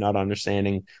not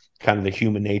understanding kind of the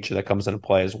human nature that comes into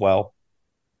play as well.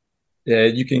 Yeah,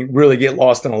 you can really get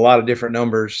lost in a lot of different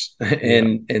numbers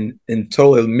and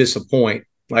totally miss a point.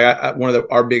 Like one of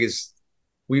our biggest,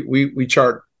 we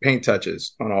chart paint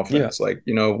touches on offense. Yeah. Like,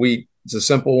 it's a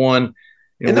simple one.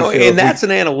 And, We no, feel and that's an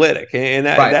analytic, and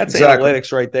right, that's exactly.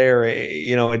 analytics right there.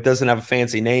 It doesn't have a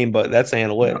fancy name, but that's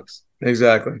analytics. Yeah,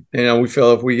 exactly. We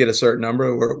feel if we get a certain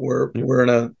number, we're in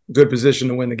a good position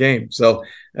to win the game. So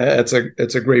that's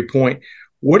a great point.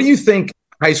 What do you think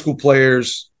high school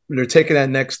players, they're taking that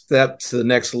next step to the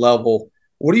next level?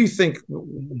 What do you think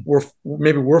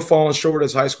we're falling short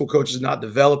as high school coaches, not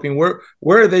developing? Where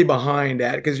are they behind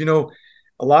at? Because a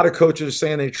lot of coaches are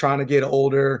saying they're trying to get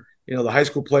older. The high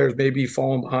school players may be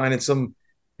falling behind in some.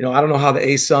 I don't know how the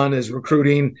ASUN is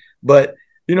recruiting, but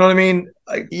you know what I mean?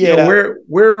 Like, yeah.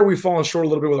 Where are we falling short a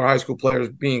little bit with our high school players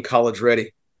being college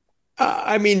ready?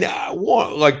 So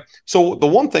the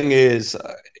one thing is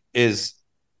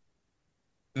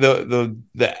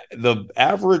the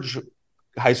average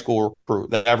high school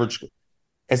recruit, the average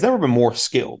has never been more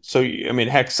skilled. So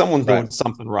heck, someone's doing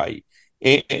something right,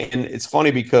 and it's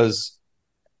funny because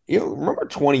remember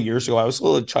 20 years ago, I was a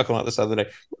little chuckling at this the other day.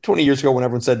 20 years ago, when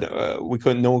everyone said no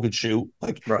one could shoot,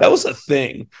 that was a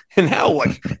thing. And now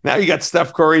you got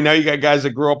Steph Curry. Now you got guys that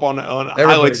grew up on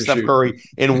highlights Steph shoot. Curry,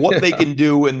 and what they can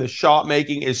do in the shot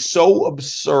making is so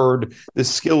absurd. The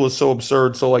skill is so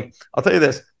absurd. So I'll tell you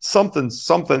this, something,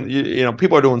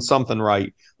 people are doing something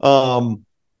right.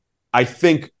 I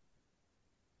think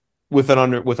with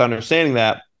understanding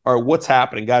that, all right, what's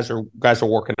happening? Guys are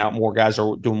working out more. Guys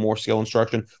are doing more skill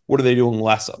instruction. What are they doing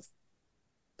less of?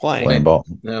 Playing ball.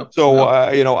 Yeah. So,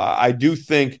 I do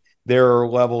think there are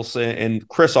levels, and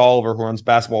Chris Oliver, who runs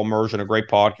Basketball Immersion, a great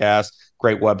podcast,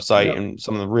 great website, and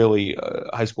some of the really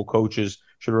high school coaches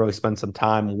should really spend some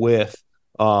time with.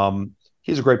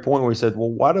 He's a great point where he said,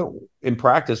 well, why are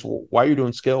you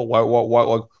doing skill?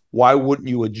 Why wouldn't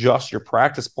you adjust your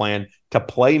practice plan to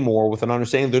play more with an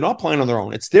understanding they're not playing on their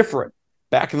own? It's different.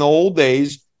 Back in the old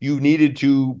days, you needed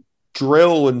to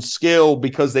drill and skill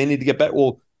because they need to get better.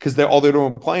 Well, because all they're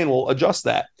doing playing will adjust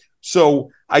that.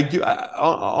 So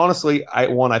honestly,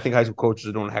 I think high school coaches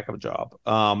are doing a heck of a job.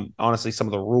 Honestly, some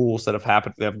of the rules that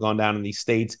have gone down in these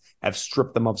states have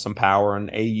stripped them of some power, and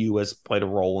AU has played a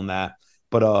role in that.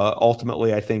 But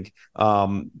ultimately, I think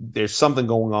there's something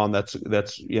going on that's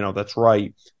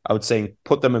right. I would say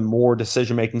put them in more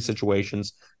decision-making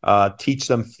situations, teach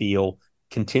them feel,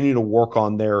 continue to work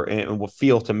on and what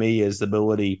feel to me is the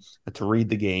ability to read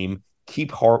the game,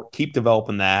 keep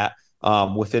developing that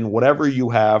within whatever you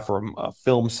have from a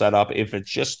film setup. If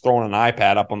it's just throwing an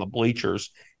iPad up on the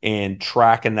bleachers and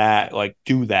tracking that,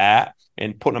 do that.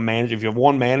 And putting a manager, if you have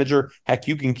one manager, heck,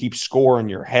 you can keep score in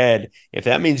your head. If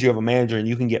that means you have a manager and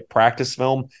you can get practice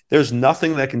film, there's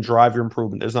nothing that can drive your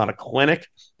improvement. There's not a clinic.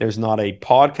 There's not a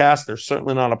podcast. There's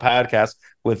certainly not a podcast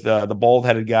with the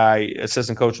bald-headed guy,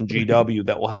 assistant coach in GW,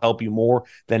 that will help you more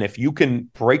than if you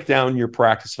can break down your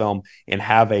practice film and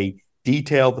have a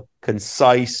detailed,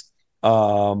 concise,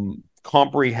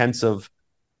 comprehensive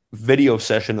video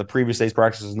session. The previous day's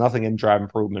practice is nothing can drive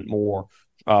improvement more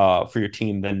for your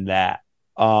team than that.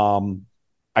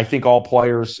 I think all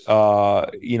players,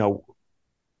 the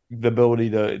ability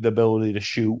to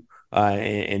shoot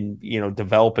and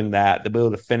developing that, the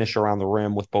ability to finish around the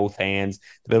rim with both hands,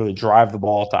 the ability to drive the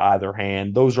ball to either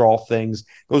hand. Those are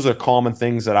common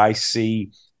things that I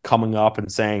see coming up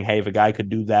and saying, hey, if a guy could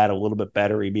do that a little bit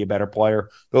better, he'd be a better player.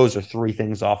 Those are three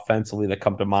things offensively that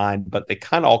come to mind, but they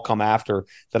kind of all come after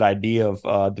that idea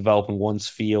of developing one's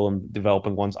feel and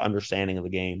developing one's understanding of the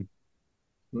game.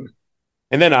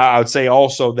 And then I would say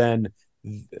also then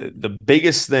the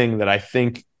biggest thing that I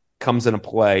think comes into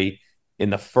play in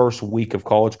the first week of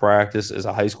college practice is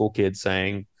a high school kid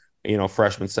saying,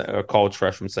 college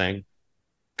freshman saying,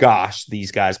 gosh,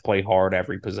 these guys play hard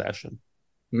every possession.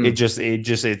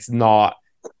 It's not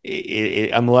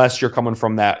unless you're coming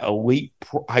from that elite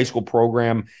high school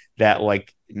program that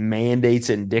mandates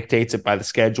it and dictates it by the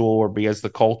schedule or because the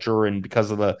culture and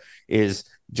because of is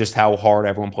just how hard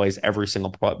everyone plays every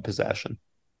single possession.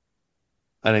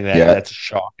 I think that's a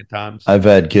shock at times. I've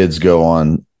had kids go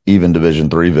on even Division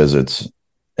III visits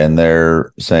and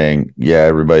they're saying, yeah,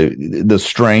 everybody, the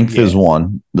strength is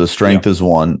one. The strength is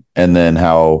one. And then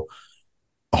how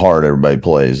hard everybody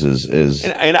plays is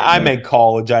and I meant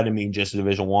college. I didn't mean just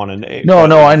Division I. No,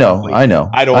 I know. I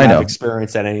don't have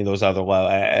experience at any of those other level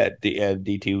at the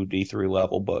D2, D3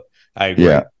 level, but I agree.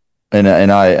 Yeah, and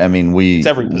I mean it's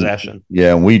every possession.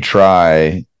 Yeah, we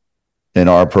try in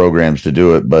our programs to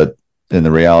do it, but in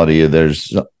the reality,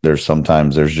 there's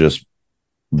sometimes there's just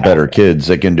better kids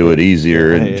that can do it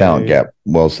easier and talent gap.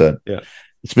 Well said. Yeah.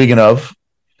 Speaking of,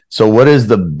 So what is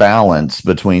the balance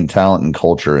between talent and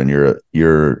culture in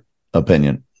your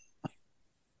opinion?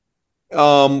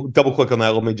 Double click on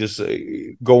that. Let me just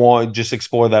go on, just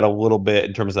explore that a little bit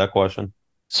in terms of that question.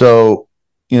 So,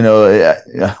 I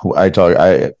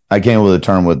came up with a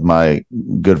term with my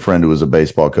good friend who was a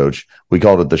baseball coach. We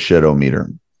called it the shit-o-meter.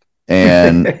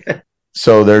 And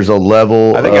so there's a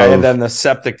level I think I had that in the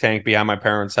septic tank behind my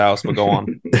parents' house, but go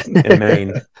on. In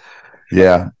Maine.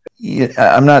 Yeah.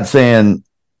 I'm not saying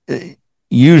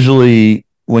usually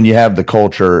when you have the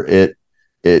culture,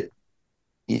 the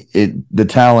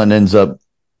talent ends up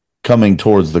coming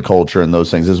towards the culture, and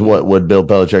those things is what Bill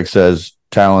Belichick says.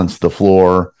 Talent's the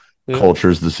floor,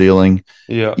 culture's the ceiling.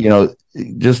 Yeah.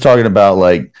 Just talking about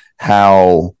like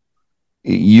how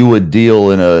you would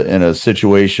deal in a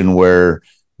situation where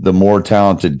the more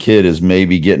talented kid is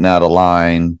maybe getting out of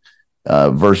line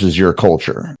versus your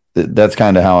culture. That's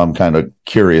kind of how I'm kind of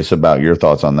curious about your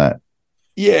thoughts on that.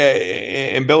 Yeah,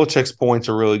 and Belichick's points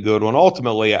are really good. When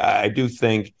ultimately, I do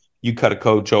think you cut a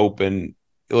coach open.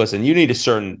 Listen, you need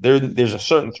there's a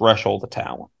certain threshold of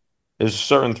talent. There's a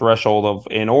certain threshold of,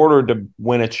 in order to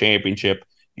win a championship,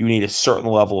 you need a certain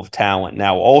level of talent.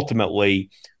 Now,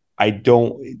 ultimately, I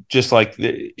don't, just like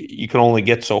you can only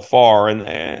get so far, and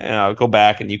I'll go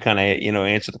back and you kind of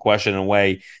answer the question in a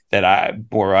way that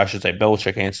I should say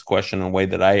Belichick answered the question in a way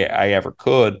that I ever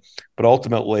could. But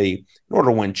ultimately, in order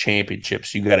to win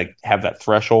championships, you got to have that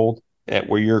threshold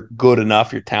where you're good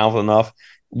enough, you're talented enough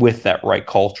with that right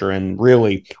culture, and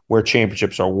really where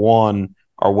championships are won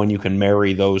are when you can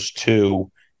marry those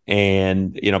two.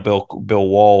 And Bill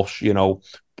Walsh,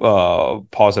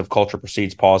 positive culture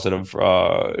precedes positive,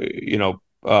 positive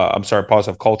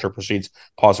culture precedes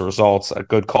positive results. A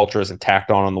good culture isn't tacked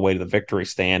on the way to the victory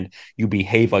stand. You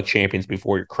behave like champions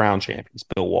before you're crowned champions.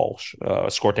 Bill Walsh.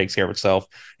 Score takes care of itself.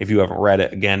 If you haven't read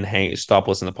it, again, stop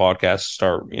listening to the podcast.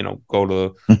 Start, go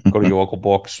to your local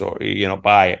books or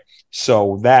buy it.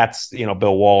 So that's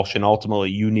Bill Walsh, and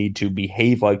ultimately you need to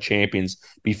behave like champions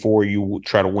before you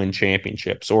try to win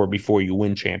championships, or before you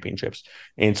win championships.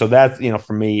 And so that's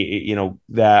for me,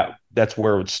 that's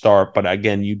where it would start. But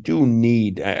again, you do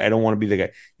need, I don't want to be the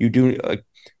guy, you do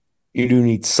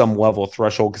need some level of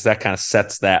threshold, because that kind of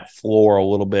sets that floor a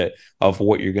little bit of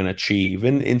what you're going to achieve.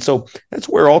 And so that's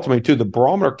where ultimately too, the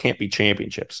barometer can't be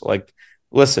championships. Like,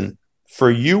 listen,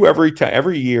 for you, every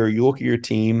year you look at your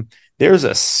team, there's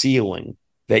a ceiling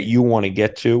that you want to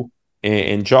get to.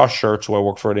 And Josh Schertz, who I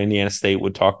work for at Indiana State,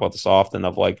 would talk about this often,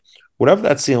 of like, whatever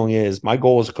that ceiling is, my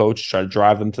goal as a coach is to try to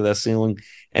drive them to that ceiling.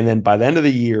 And then by the end of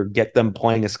the year, get them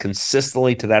playing as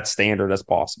consistently to that standard as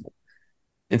possible.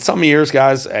 In some years,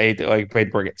 guys, I hate to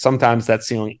break it, sometimes that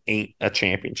ceiling ain't a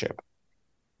championship.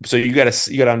 So you got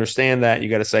to understand that. You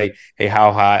got to say, hey,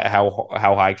 how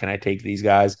high can I take these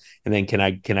guys, and then can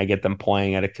I get them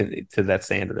playing to that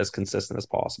standard as consistent as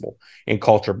possible? And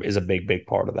culture is a big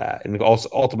part of that. And also,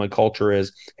 ultimate culture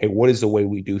is, hey, what is the way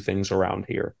we do things around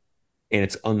here? And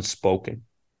it's unspoken.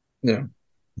 Yeah.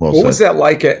 What was that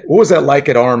like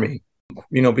at Army?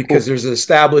 Because there's an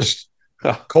established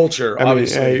culture,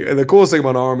 obviously. And the coolest thing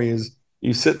about Army is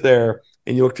you sit there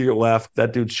and you look to your left,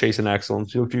 that dude's chasing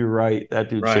excellence. You look to your right,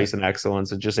 that dude's chasing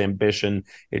excellence. It's just ambition.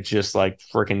 It's just like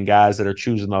freaking guys that are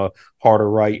choosing the harder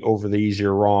right over the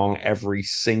easier wrong every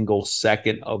single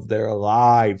second of their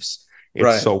lives.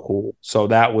 It's so cool. So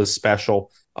that was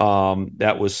special.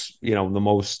 That was,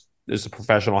 this is a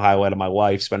professional highlight of my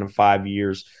life, spending 5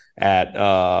 years at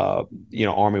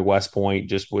Army West Point,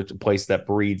 just with a place that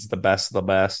breeds the best of the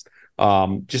best.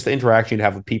 Just the interaction you'd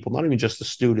have with people, not even just the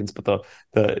students, but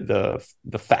the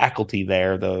faculty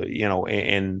there,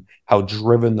 and how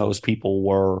driven those people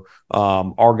were.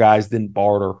 Our guys didn't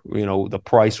barter. The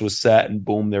price was set, and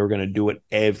boom, they were going to do it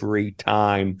every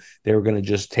time. They were going to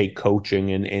just take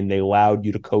coaching, and they allowed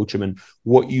you to coach them. And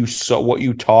what you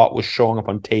taught was showing up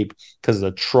on tape because of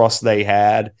the trust they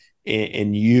had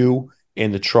in you,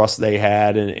 and the trust they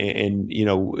had in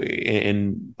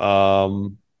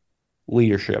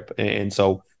leadership. And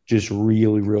so just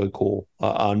really, really cool.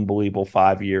 Unbelievable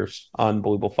 5 years. What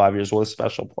a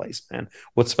special place, man.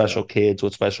 What special kids,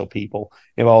 what special people.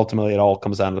 And ultimately, it all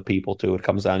comes down to the people, too. It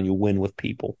comes down, you win with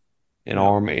people. In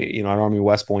Army, at Army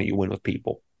West Point, you win with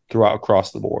people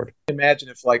across the board. Imagine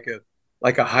if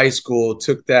like a high school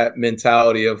took that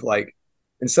mentality of like,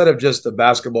 instead of just the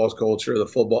basketball culture, the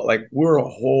football, like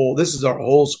this is our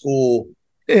whole school.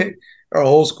 Our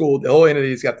whole school, the whole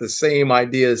entity's got the same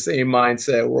idea, the same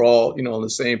mindset. We're all, on the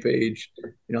same page,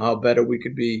 how better we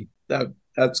could be.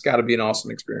 That's got to be an awesome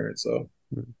experience. So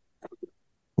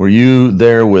were you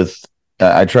there with,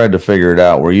 I tried to figure it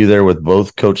out. Were you there with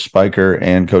both Coach Spiker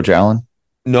and Coach Allen?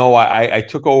 No, I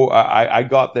took over. I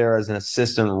got there as an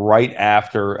assistant right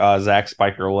after Zach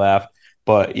Spiker left.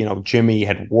 But Jimmy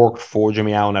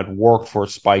Allen had worked for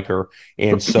Spiker,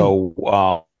 and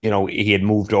so he had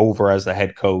moved over as the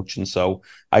head coach, and so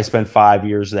I spent 5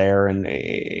 years there, and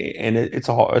it's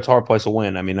a hard place to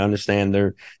win. I mean, I understand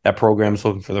that program's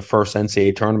looking for the first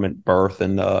NCAA tournament berth,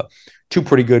 and two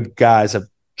pretty good guys have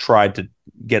tried to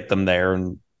get them there,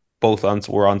 and both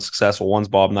were unsuccessful. One's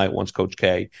Bob Knight, one's Coach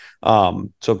K. So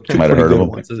two Might have pretty heard of good them.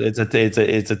 ones.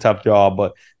 It's a tough job,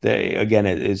 but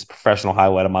it's a professional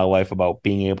highlight of my life about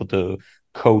being able to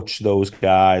coach those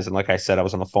guys. And like I said, I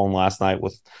was on the phone last night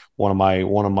with one of my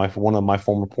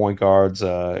former point guards.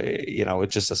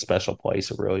 It's just a special place.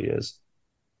 It really is.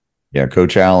 Yeah,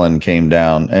 Coach Allen came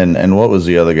down, and what was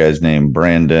the other guy's name?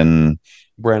 Brandon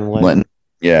Linton.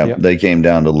 Yeah, Yep. They came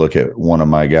down to look at one of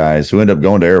my guys who ended up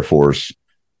going to Air Force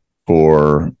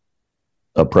for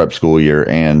a prep school year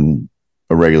and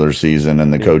a regular season,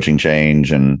 and the coaching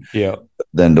change, and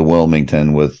then to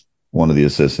Wilmington with one of the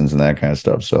assistants and that kind of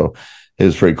stuff. So it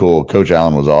was pretty cool. Coach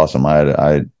Allen was awesome.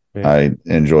 I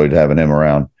enjoyed having him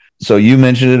around. So you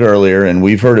mentioned it earlier, and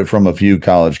we've heard it from a few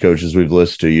college coaches we've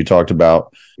listened to. You talked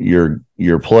about your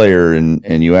player,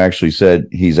 and you actually said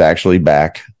he's actually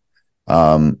back.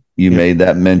 You made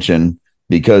that mention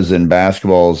because in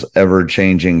basketball's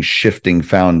ever-changing, shifting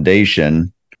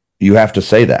foundation, you have to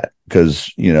say that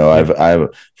because, I have a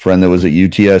friend that was at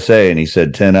UTSA, and he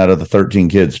said 10 out of the 13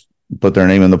 kids put their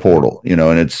name in the portal,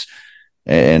 and it's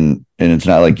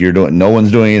not like no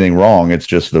one's doing anything wrong. It's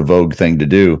just the vogue thing to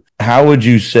do. How would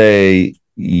you say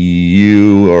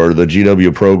you or the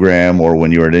GW program, or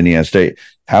when you were at Indiana State,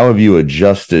 how have you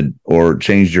adjusted or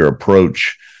changed your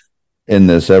approach in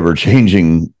this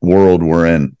ever-changing world we're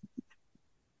in?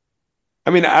 I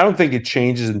mean, I don't think it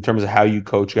changes in terms of how you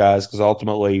coach guys, because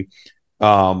ultimately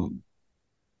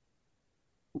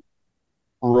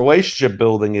relationship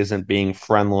building isn't being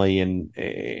friendly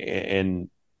and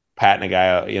patting a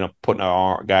guy, putting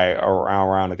a guy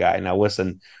around a guy. Now,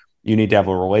 listen, you need to have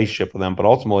a relationship with them, but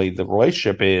ultimately the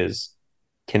relationship is,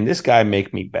 can this guy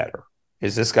make me better?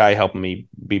 Is this guy helping me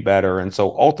be better? And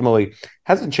so ultimately,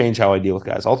 hasn't changed how I deal with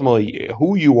guys. Ultimately,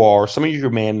 who you are, some of your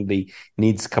humanity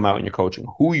needs to come out in your coaching.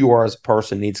 Who you are as a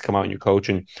person needs to come out in your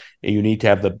coaching. And you need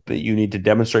to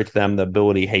demonstrate to them the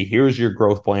ability, hey, here's your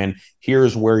growth plan.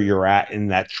 Here's where you're at in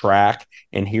that track.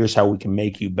 And here's how we can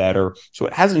make you better. So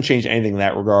it hasn't changed anything in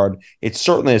that regard. It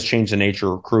certainly has changed the nature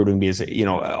of recruiting because,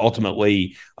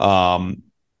 ultimately,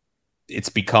 it's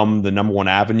become the number one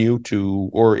avenue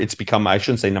or it's become, I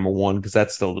shouldn't say number one because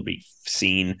that's still to be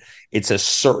seen. It's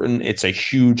a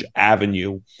huge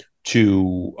avenue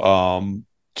to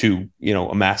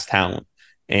amass talent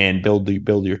and build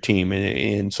your team.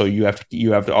 And so you have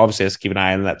to obviously have to keep an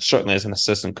eye on that. Certainly as an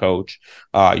assistant coach,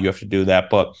 you have to do that,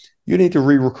 but you need to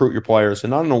re-recruit your players,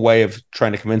 and not in a way of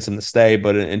trying to convince them to stay,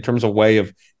 but in terms of way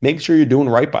of making sure you're doing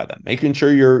right by them, making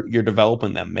sure you're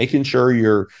developing them, making sure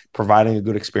you're providing a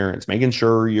good experience, making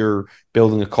sure you're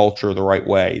building a culture the right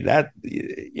way. That,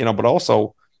 but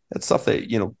also that's stuff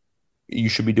that, you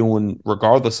should be doing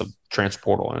regardless of transfer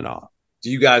portal or not. Do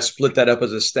you guys split that up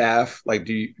as a staff? Like,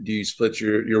 do you split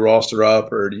your roster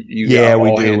up, or do you? Yeah,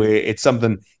 we do. It's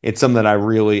something I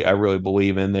really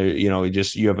believe in. There,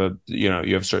 you have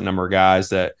a certain number of guys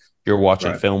that you're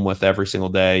watching film with every single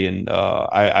day, and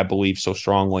I believe so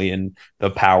strongly in the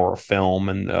power of film,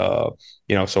 and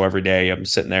so every day I'm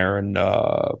sitting there and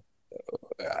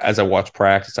as I watch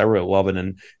practice, I really love it.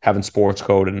 And having sports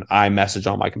code and iMessage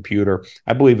on my computer,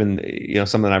 I believe in,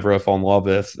 something I've really fallen in love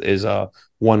with is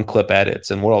one clip edits.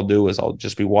 And what I'll do is I'll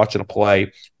just be watching a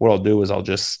play. What I'll do is I'll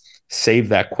just save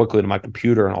that quickly to my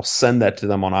computer and I'll send that to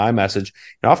them on iMessage.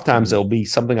 And oftentimes it'll be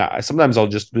something sometimes I'll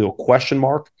just do a question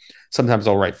mark. Sometimes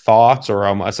I'll write thoughts, or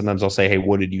sometimes I'll say, hey,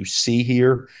 what did you see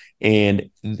here?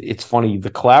 And it's funny, the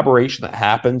collaboration that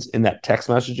happens in that text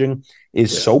messaging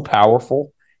is so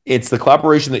powerful. It's the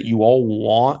collaboration that you all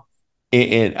want.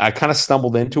 And I kind of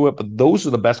stumbled into it, but those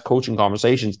are the best coaching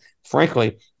conversations.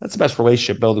 Frankly, that's the best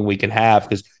relationship building we can have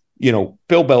because, Bill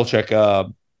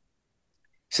Belichick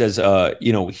says,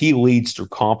 he leads through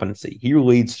competency. He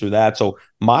leads through that. So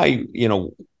I'm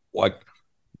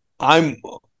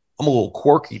a little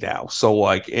quirky now. So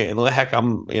heck,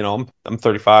 I'm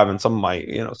 35 and some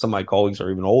of my colleagues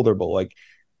are even older, but like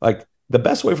the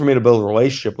best way for me to build a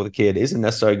relationship with a kid isn't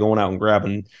necessarily going out and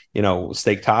grabbing,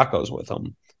 steak tacos with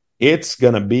them. It's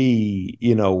going to be,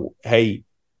 hey,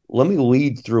 let me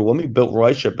build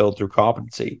relationship build through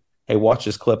competency. hey, watch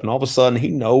this clip. And all of a sudden he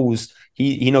knows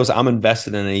I'm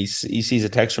invested in it. He sees a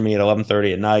text from me at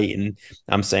 11:30 at night, and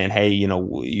I'm saying, hey,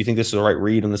 you think this is the right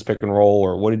read on this pick and roll,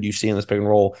 or what did you see in this pick and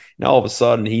roll? And all of a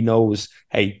sudden he knows,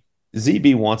 hey,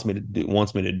 ZB wants me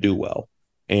to do well.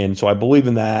 And so I believe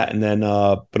in that. And then,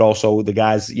 but also the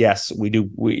guys, yes, we do.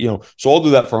 So I'll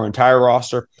do that for our entire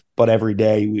roster. But every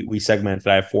day we segment it.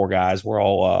 I have 4 guys where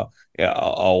I'll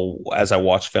as I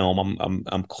watch film,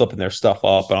 I'm clipping their stuff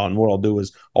up. And what I'll do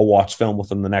is I'll watch film with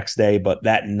them the next day. But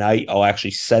that night I'll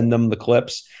actually send them the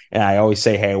clips. And I always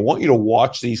say, hey, I want you to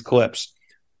watch these clips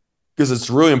because it's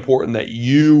really important that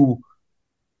you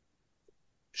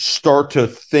start to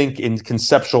think and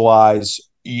conceptualize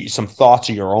some thoughts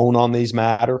of your own on these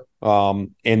matter. And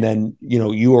then,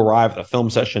 you arrive at the film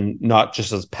session, not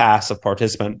just as passive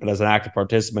participant, but as an active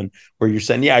participant where you're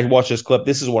saying, yeah, I watched this clip.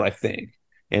 This is what I think.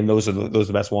 And those are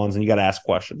the best ones. And you got to ask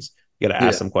questions. You got to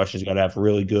ask them questions. You got to have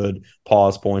really good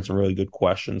pause points and really good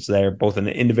questions there, both in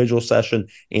an individual session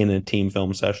and in a team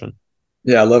film session.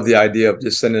 Yeah, I love the idea of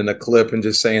just sending a clip and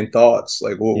just saying thoughts.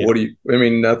 Like, what do you? I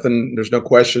mean, nothing. There's no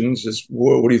questions. Just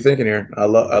what are you thinking here? I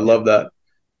love that.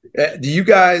 Do you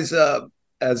guys,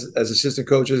 as assistant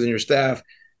coaches and your staff,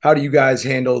 how do you guys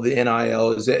handle the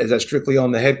NIL? Is that strictly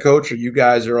on the head coach, or you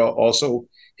guys are also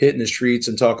hitting the streets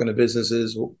and talking to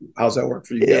businesses? How's that work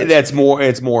for you guys?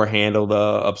 It's more handled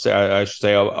upstairs, I should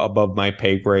say, above my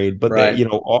pay grade. But right.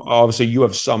 Obviously you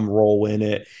have some role in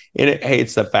it. And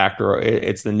it's the factor.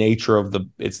 It's the nature of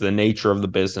the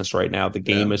business right now. The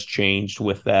game has changed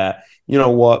with that. You know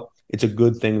what? It's a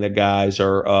good thing that guys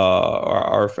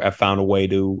have found a way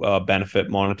to benefit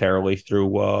monetarily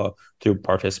through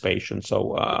participation.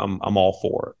 So I'm all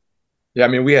for it. Yeah, I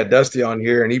mean, we had Dusty on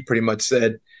here, and he pretty much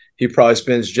said he probably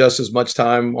spends just as much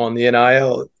time on the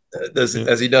NIL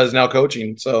as he does now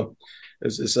coaching. So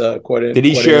it's quite. Did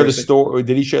he share the story?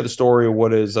 Did he share the story of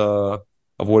what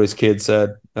his kid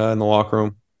said in the locker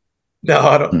room? No,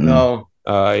 I don't know.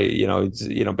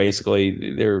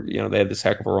 Basically they had this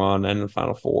heck of a run and the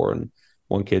Final Four, and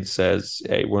one kid says,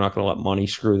 hey, we're not going to let money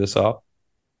screw this up.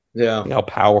 Yeah. Think how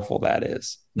powerful that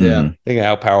is. Yeah. Think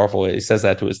how powerful it is. He says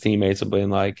that to his teammates and being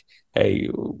like, hey,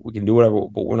 we can do whatever,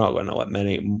 but we're not going to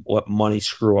let money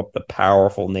screw up the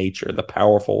powerful nature, the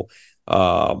powerful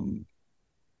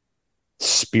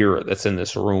spirit that's in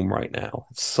this room right now.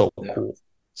 It's so cool.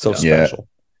 So special.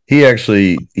 He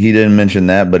didn't mention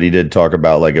that, but he did talk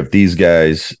about, like, if these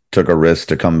guys took a risk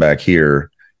to come back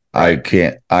here,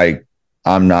 right.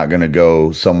 I'm not going to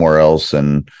go somewhere else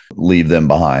and leave them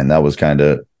behind. That was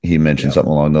he mentioned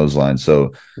something along those lines.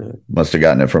 So must have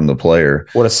gotten it from the player.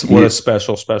 What a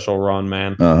special run,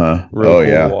 man.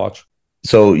 Really cool to watch.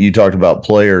 So you talked about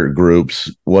player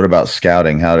groups. What about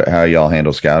scouting? How y'all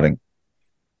handle scouting?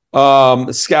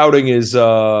 Scouting is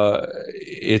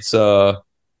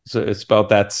it's about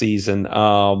that season.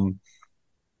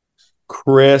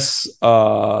 Chris,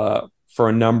 for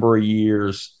a number of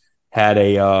years, had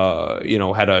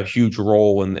a huge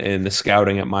role in the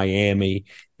scouting at Miami,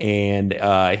 and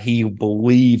he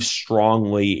believes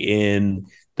strongly in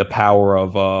the power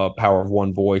of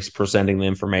one voice presenting the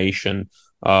information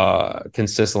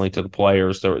consistently to the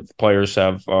players. The players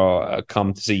have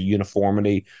come to see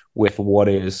uniformity with what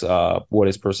is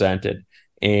presented.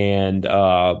 And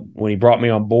when he brought me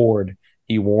on board,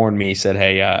 he warned me. He said,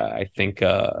 hey, I think,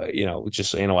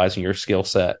 just analyzing your skill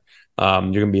set, you're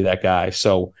going to be that guy.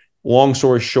 So long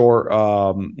story short,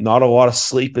 not a lot of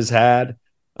sleep is had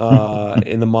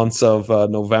in the months of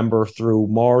November through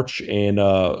March, and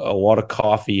a lot of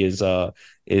coffee is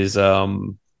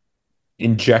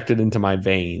injected into my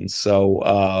veins.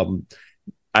 So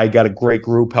I got a great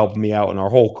group helping me out, and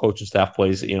our whole coaching staff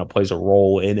plays a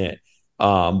role in it.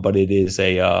 But it is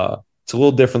it's a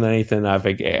little different than anything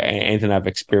I've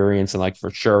experienced. And like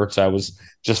for shirts, I was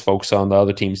just focused on the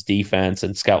other team's defense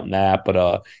and scouting that.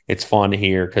 But it's fun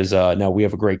here because now we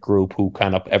have a great group who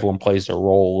kind of everyone plays their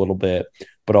role a little bit,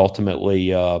 but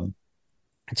ultimately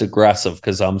it's aggressive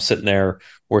because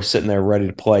we're sitting there ready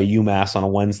to play UMass on a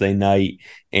Wednesday night,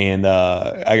 and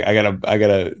I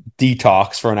gotta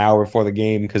detox for an hour before the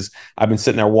game because I've been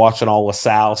sitting there watching all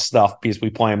LaSalle stuff because we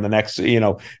play them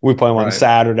we play them on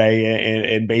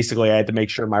Saturday, and basically I had to make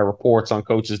sure my report's on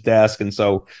coach's desk, and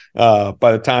so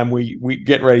by the time we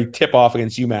get ready to tip off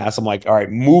against UMass, I'm like, all right,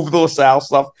 move the LaSalle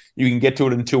stuff. You can get to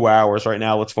it in 2 hours. Right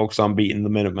now, let's focus on beating the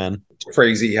Minutemen. It's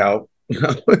crazy how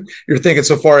you're thinking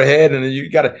so far ahead, and then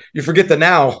you forget the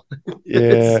now.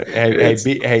 Yeah,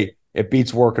 it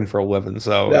beats working for a living.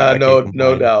 So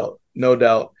no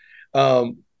doubt.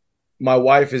 My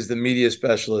wife is the media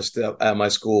specialist at my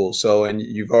school. So, and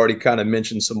you've already kind of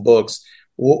mentioned some books.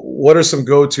 What are some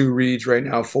go-to reads right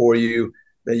now for you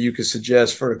that you could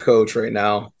suggest for a coach right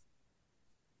now?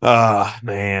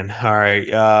 Man. All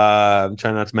right. I'm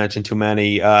trying not to mention too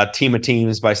many. Team of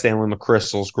Teams by Stanley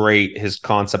McChrystal's great. His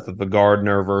concept of the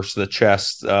gardener versus the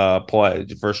chess play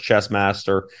versus chess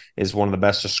master is one of the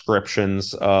best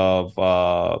descriptions of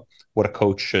what a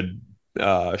coach should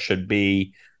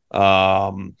be.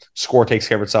 Score Takes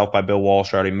Care of Itself by Bill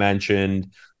Walsh, I already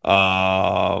mentioned.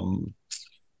 I'm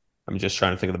just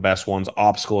trying to think of the best ones.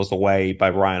 Obstacle is the Way by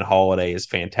Ryan Holiday is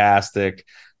fantastic.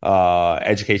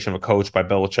 Education of a Coach by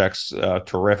Belichick's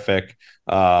terrific.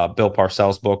 Bill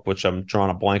Parcells' book, which I'm drawing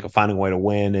a blank of, Finding a Way to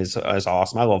Win, is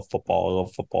awesome. I love football. I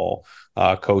love football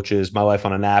coaches. My Life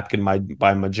on a Napkin by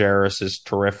Majerus is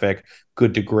terrific.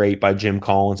 Good to Great by Jim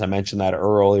Collins. I mentioned that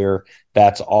earlier.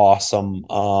 That's awesome.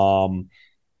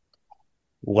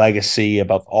 Legacy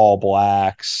about All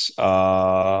Blacks. What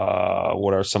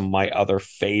are some of my other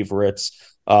favorites?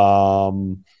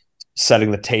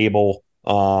 Setting the Table.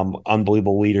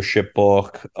 Unbelievable leadership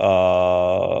book.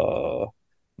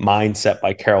 Mindset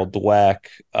by Carol Dweck.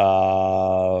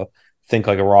 Think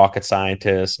Like a Rocket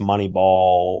Scientist.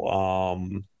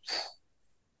 Moneyball.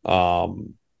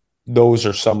 Those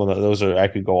are some of the. Those are I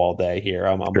could go all day here.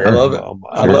 I love it.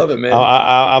 I love it, man.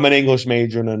 I'm an English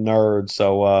major and a nerd,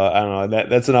 so I don't know.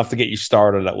 That's enough to get you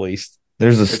started at least.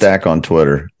 There's a stack on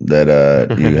Twitter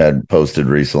that you had posted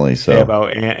recently. So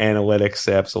about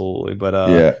analytics, absolutely. But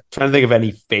trying to think of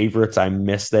any favorites I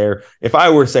missed there. If I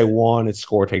were to say one, it's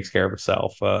Score Takes Care of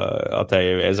Itself. I'll tell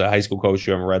you, as a high school coach,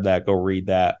 you haven't read that, go read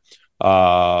that.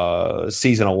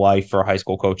 Season of Life for a high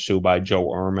school coach too by Joe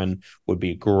Ehrman would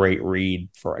be a great read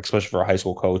especially for a high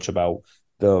school coach about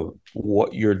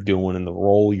what you're doing and the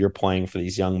role you're playing for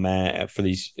these young men, for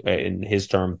these, in his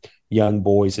term, young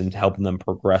boys, and helping them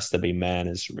progress to be men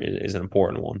is an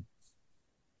important one,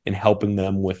 and helping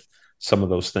them with some of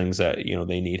those things that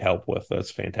they need help with. That's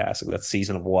fantastic. That's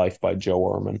Season of Life by Joe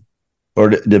Ehrman. Or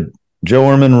did Joe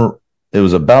Ehrman? It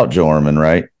was about Joe Ehrman,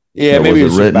 right? Yeah, maybe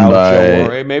it's written by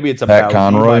Joe. Maybe it's Pat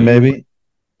Conroy. Maybe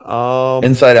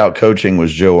Inside Out Coaching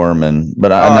was Joe Ehrman, but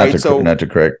not to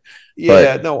correct.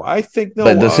 Yeah, I think no.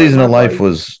 But the Season of Life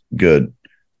was good.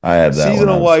 I have that. Season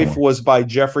of Life was by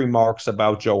Jeffrey Marks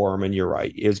about Joe Ehrman. You're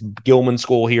right. It's Gilman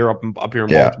School here up here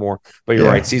in Baltimore. But you're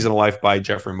right. Season of Life by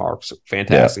Jeffrey Marks.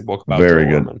 Fantastic book about very Joe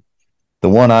good. Ehrman. The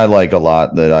one I like a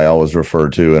lot that I always refer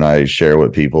to and I share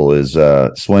with people is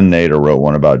Swin Nader wrote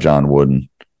one about John Wooden.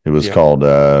 It was called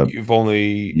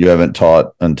You Haven't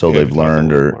Taught Until They've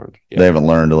Learned, or They Haven't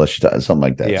Learned Unless You Taught, something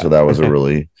like that. Yeah. So that was a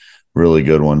really, really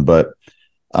good one. But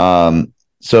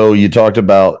so you talked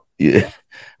about,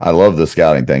 I love the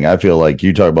scouting thing. I feel like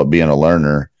you talk about being a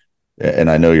learner, and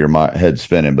I know your head's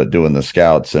spinning, but doing the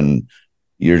scouts, and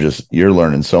you're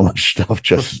learning so much stuff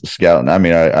just scouting. I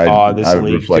mean, I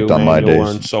reflect on my days. You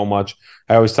learn so much.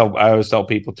 I always tell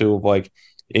people too, of like,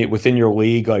 within your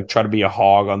league, like, try to be a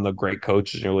hog on the great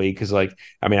coaches in your league. Cause like,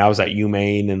 I mean, I was at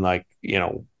UMaine and like,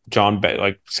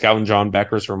 scouting John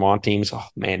Becker's Vermont teams. Oh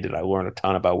man, did I learn a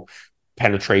ton about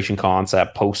penetration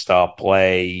concept, post up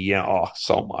play,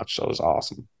 so much. So it was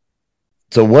awesome.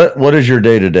 So what does your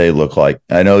day-to-day look like?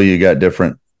 I know you got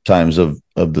different times of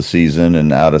the season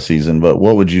and out of season, but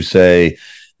what would you say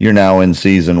you're now in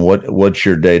season? What's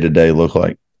your day-to-day look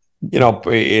like?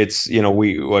 It's,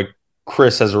 we like,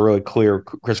 Chris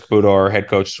Caputo, our head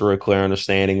coach, has a really clear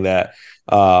understanding that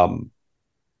in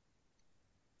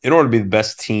order to be the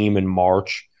best team in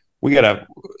March,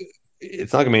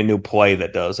 it's not going to be a new play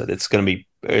that does it. It's not going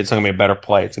to be a better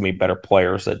play. It's going to be better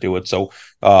players that do it. So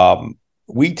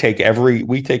we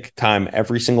take time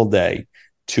every single day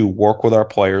to work with our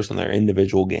players in their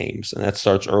individual games. And that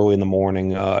starts early in the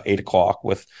morning, 8:00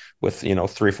 with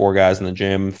 3-4 guys in the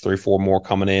gym, 3-4 more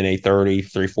coming in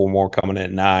 8:30, 3-4 more coming in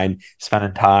at 9,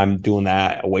 spending time doing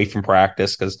that away from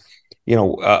practice. Cause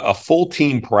a full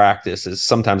team practice is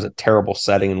sometimes a terrible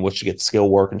setting in which to get skill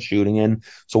work and shooting in.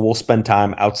 So we'll spend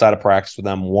time outside of practice with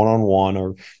them one-on-one,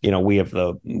 or, we have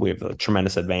the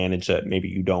tremendous advantage that maybe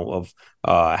you don't, of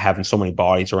having so many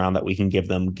bodies around that we can give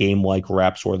them game-like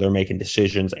reps where they're making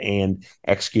decisions and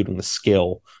executing the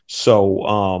skill.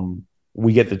 So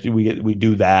we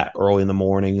do that early in the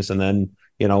mornings, and then,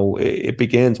 it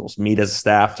begins. We'll meet as a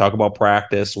staff, talk about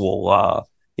practice. We'll,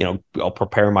 I'll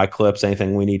prepare my clips,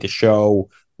 anything we need to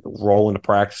show, roll into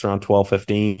practice around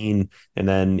 12:15. And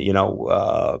then,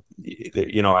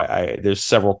 there's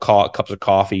several cups of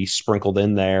coffee sprinkled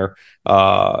in there,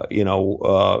 as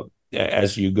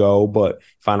you go, but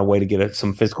find a way to get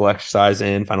some physical exercise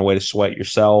in, find a way to sweat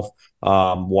yourself,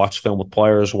 watch film with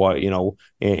players,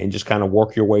 and just kind of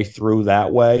work your way through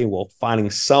that way, while finding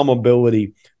some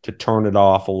ability to turn it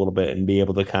off a little bit and be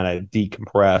able to kind of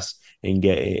decompress and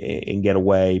get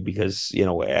away, because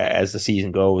as the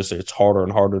season goes, it's harder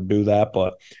and harder to do that.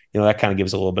 But that kind of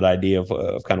gives a little bit idea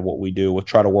of kind of what we do. We'll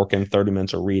try to work in 30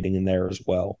 minutes of reading in there as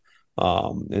well,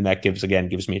 and that gives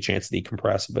me a chance to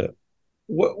decompress a bit.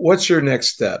 What's your next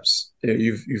steps?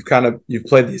 You've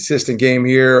played the assistant game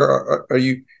here. Are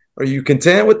you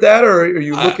content with that, or are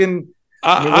you looking?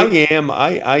 I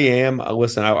am.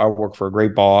 Listen, I work for a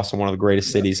great boss in one of the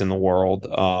greatest cities in the world,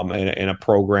 in a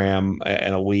program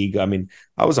and a league. I mean,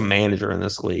 I was a manager in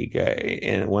this league,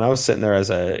 and when I was sitting there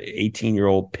as a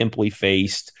 18-year-old, pimply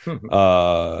faced,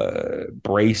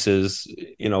 braces,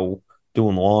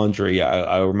 doing laundry,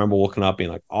 I remember looking up,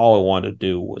 being like, all I wanted to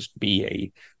do was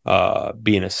be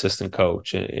an assistant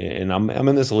coach, and I'm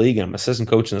in this league, and I'm assistant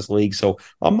coach in this league, so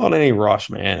I'm not in any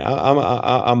rush, man.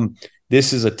 I'm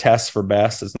This is a test for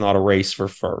best. It's not a race for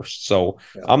first. So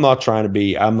yeah. I'm not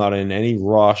in any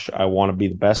rush. I want to be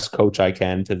the best coach I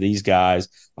can to these guys.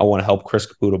 I want to help Chris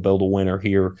Caputo build a winner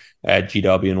here at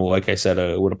GW. And like I said,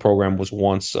 what a program was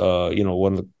once,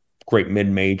 one of the great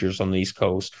mid-majors on the East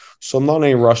Coast. So I'm not in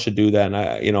any rush to do that.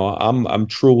 And I'm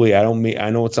truly, I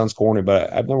know it sounds corny,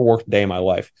 but I've never worked a day in my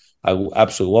life. I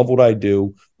absolutely love what I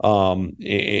do.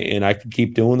 And I can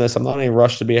keep doing this. I'm not in any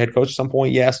rush to be a head coach at some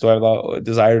point. Yes. Do I have a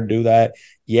desire to do that?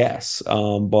 Yes. But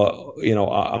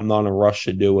I'm not in a rush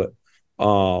to do it.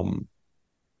 And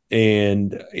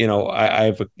I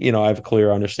have a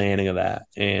clear understanding of that.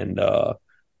 And I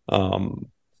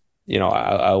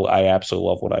absolutely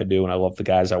love what I do, and I love the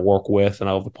guys I work with, and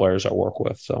I love the players I work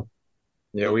with. So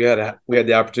yeah, we had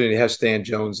the opportunity to have Stan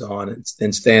Jones on,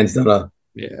 and Stan's done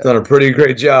a pretty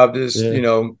great job, just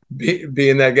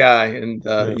being that guy, and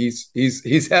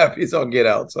he's happy as all get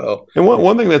out. So, and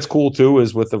one thing that's cool too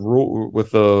is with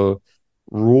the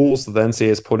rules that the NCAA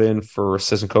has put in for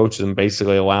assistant coaches, and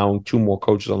basically allowing 2 more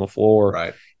coaches on the floor.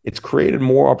 Right, it's created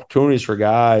more opportunities for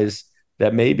guys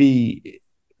that maybe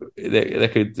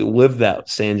that could live that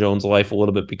Stan Jones life a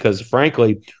little bit, because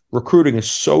frankly, recruiting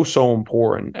is so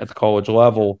important at the college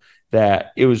level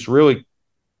that it was really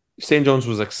Stan Jones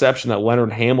was an exception, that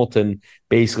Leonard Hamilton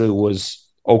basically was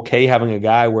okay having a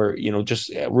guy where,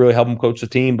 just really help him coach the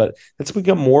team. But it's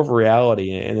become more of a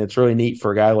reality. And it's really neat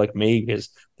for a guy like me, because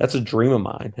that's a dream of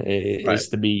mine, is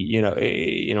to be,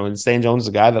 and Stan Jones is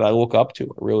a guy that I look up to.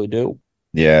 I really do.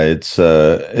 Yeah, it's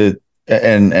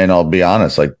and I'll be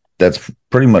honest, like, that's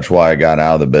pretty much why I got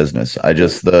out of the business. I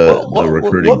just the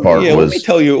recruiting part was. Let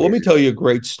me tell you a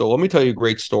great story. Let me tell you a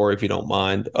great story, if you don't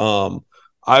mind.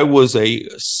 I was a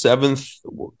 7th.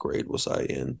 What grade was I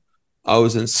in? I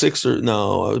was in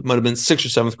 6th it might have been 6th or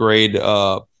 7th grade.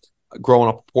 Growing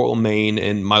up in Portland, Maine,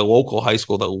 and my local high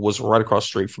school that was right across the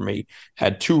street from me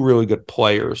had 2 really good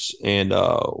players, and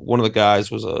one of the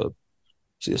guys was a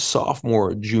sophomore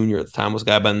or junior at the time. Was a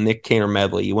guy by Nick Kaner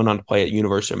Medley. He went on to play at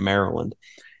University of Maryland.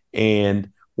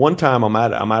 And one time I'm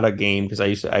at a game,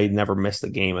 because I never missed a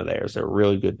game of theirs. They're a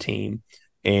really good team.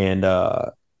 And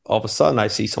all of a sudden I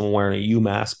see someone wearing a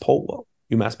UMass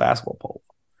basketball polo.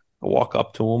 I walk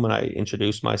up to them and I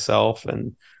introduce myself,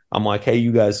 and I'm like, hey,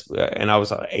 you guys. And I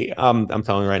was I'm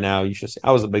telling you right now, you should see,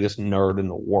 I was the biggest nerd in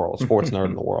the world, sports nerd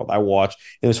in the world. I watched,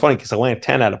 it was funny because Atlantic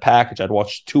 10 had a package. I'd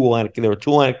watch there were 2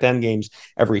 Atlantic 10 games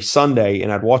every Sunday,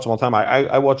 and I'd watch them all the time.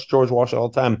 I watched George Washington all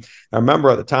the time. I remember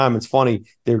at the time, it's funny,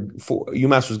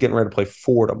 UMass was getting ready to play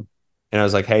Fordham. And I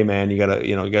was like, hey man, you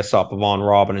gotta stop Yvonne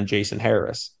Robin and Jason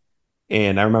Harris.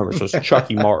 And I remember, so it's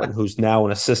Chucky Martin, who's now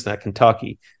an assistant at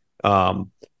Kentucky.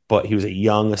 But he was a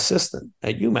young assistant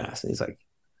at UMass. And he's like,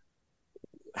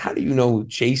 how do you know who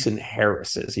Jason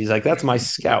Harris is? He's like, that's my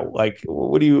scout. Like,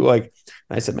 what do you like?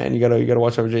 And I said, man, you gotta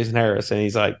watch over Jason Harris. And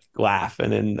he's like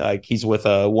laughing, and like he's with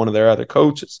one of their other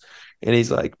coaches. And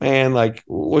he's like, man, like,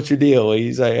 what's your deal?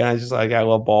 He's like, and I was just like, I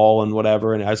love ball and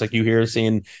whatever. And I was like, you here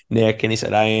seeing Nick? And he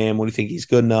said, I am. What do you think, he's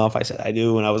good enough? I said, I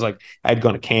do. And I was like, I'd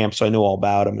gone to camp, so I knew all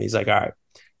about him. And he's like, all right.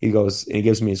 He goes, and he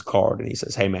gives me his card, and he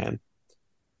says, hey man,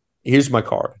 here's my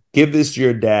card. Give this to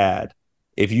your dad.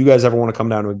 If you guys ever want to come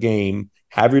down to a game,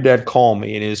 have your dad call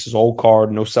me. And it's his old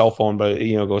card, no cell phone, but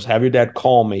goes, have your dad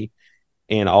call me,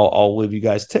 and I'll leave you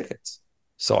guys tickets.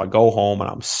 So I go home, and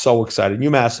I'm so excited.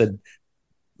 UMass said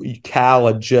Cal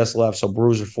had just left, so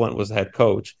Bruiser Flint was the head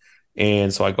coach.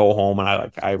 And so I go home, and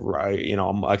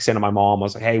I'm like saying to my mom, I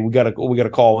was like, hey, we gotta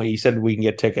call. He said we can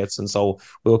get tickets. And so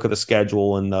we look at the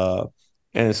schedule, and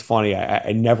it's funny,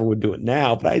 I never would do it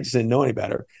now, but I just didn't know any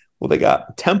better. Well, they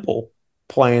got Temple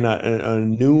playing at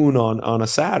noon on a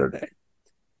Saturday.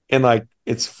 And like,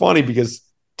 it's funny because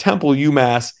Temple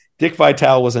UMass Dick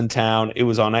Vitale was in town. It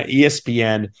was on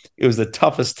ESPN. It was the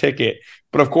toughest ticket.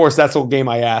 But of course, that's the game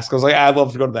I asked. I was like, I'd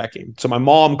love to go to that game. So my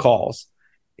mom calls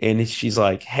and she's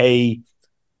like, hey,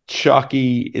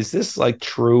 Chucky, is this like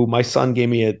true? My son gave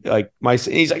me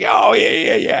he's like, oh,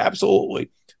 yeah, absolutely.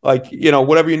 Like,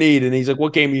 whatever you need. And he's like,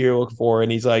 what game are you looking for?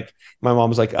 And he's like, my mom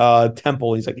was like,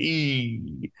 Temple. He's like,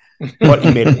 but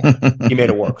he made it work. He made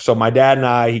it work. So my dad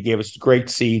and he gave us great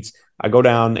seats. I go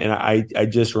down and I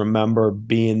just remember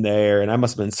being there, and I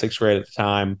must have been sixth grade at the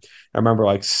time. I remember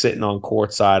like sitting on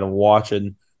courtside and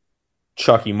watching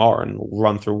Chucky Martin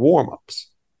run through warmups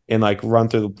and like run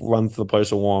through the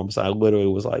place of warmups. I literally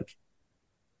was like,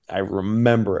 I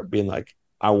remember it being like,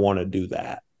 I want to do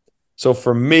that. So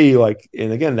for me, like,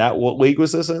 and again, what league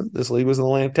was this in? This league was in the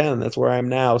Lamp 10. That's where I am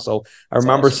now. So I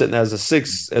remember sitting as a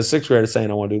sixth grader saying,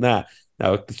 I want to do that.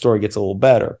 Now the story gets a little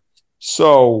better.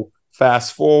 So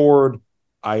fast forward,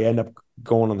 I end up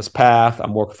going on this path.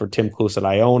 I'm working for Tim Cluse at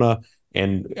Iona,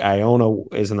 and Iona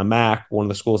is in the MAC. One of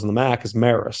the schools in the MAC is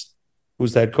Marist.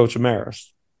 Who's the head coach of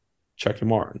Marist? Chucky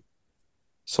Martin.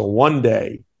 So one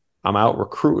day, I'm out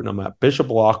recruiting. I'm at Bishop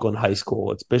Laughlin High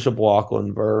School. It's Bishop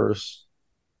Laughlin versus,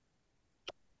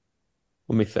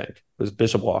 let me think. It was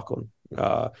Bishop Laughlin.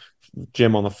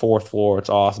 Gym on the fourth floor. It's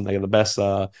awesome. They have the best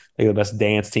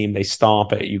dance team. They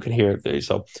stomp it. You can hear it there.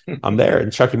 So I'm there,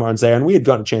 and Chucky Martin's there, and we had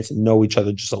gotten a chance to know each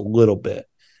other just a little bit.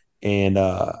 And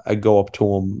I go up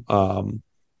to him.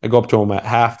 I go up to him at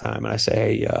halftime, and I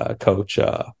say, "Hey, Coach,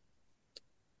 I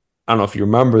don't know if you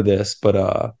remember this,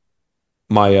 but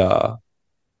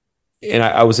and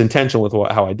I was intentional with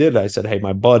how I did it. I said, hey,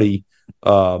 my buddy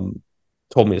told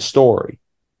me a story,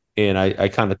 and I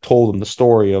kind of told him the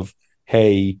story of,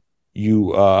 hey,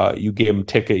 you gave him a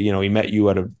ticket. He met you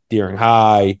at a Deering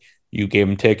High. You gave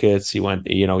him tickets. He went,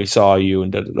 he saw you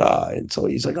and da-da-da. And so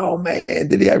he's like, oh, man,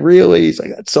 did he? I really? He's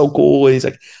like, that's so cool. And he's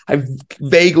like, I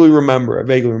vaguely remember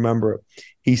it.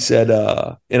 He said,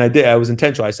 and I did. I was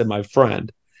intentional. I said, my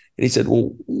friend. And he said,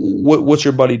 well, what's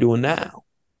your buddy doing now?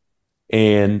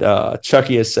 And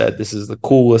Chucky has said this is the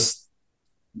coolest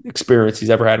experience he's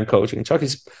ever had in coaching. And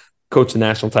Chucky's coached the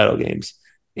national title games.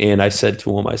 And I said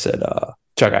to him,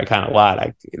 Chuck, I kind of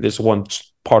lied. There's one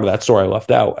part of that story I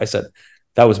left out. I said,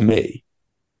 that was me.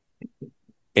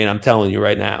 And I'm telling you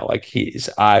right now, like his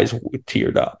eyes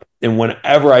teared up. And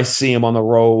whenever I see him on the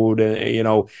road,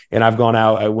 and I've gone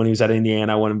out when he was at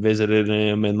Indiana, I went and visited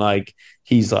him, and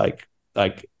he's like,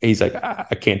 I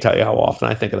can't tell you how often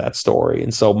I think of that story.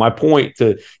 And so my point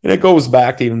and it goes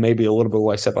back to even maybe a little bit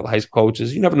what I said about the high school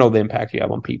coaches. You never know the impact you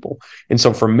have on people. And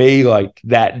so for me, like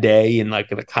that day and like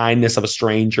the kindness of a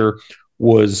stranger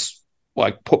was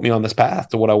like put me on this path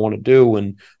to what I want to do.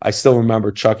 And I still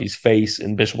remember Chucky's face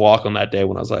in Bishop Walk that day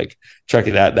when I was like,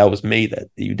 Chucky, that was me that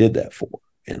you did that for.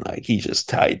 And like he just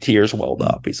tears welled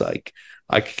up. He's like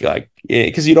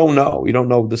because you don't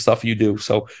know the stuff you do.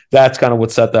 So that's kind of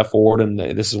what set that forward, and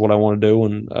this is what I want to do,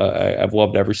 and I've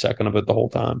loved every second of it the whole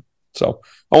time. So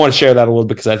I want to share that a little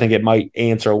bit because I think it might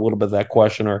answer a little bit of that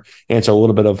question or answer a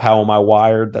little bit of how am I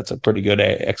wired. That's a pretty good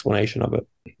explanation of it.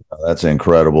 That's an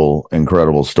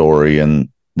incredible story, and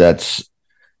that's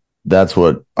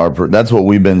what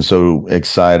we've been so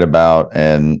excited about,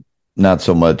 and not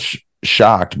so much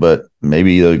shocked, but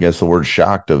maybe I guess the word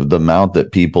shocked of the amount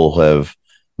that people have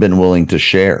been willing to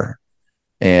share.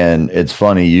 And it's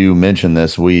funny you mentioned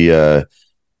this. I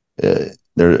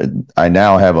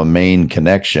now have a Maine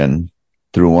connection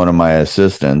through one of my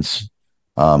assistants.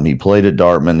 He played at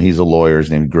Dartmouth. He's a lawyer.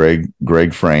 His name's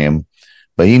Greg Frame,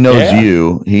 but he knows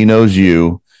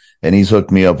you, and he's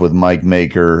hooked me up with Mike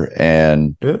Maker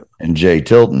and Jay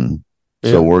Tilton.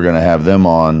 Yeah. So we're going to have them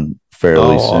on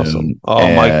fairly soon.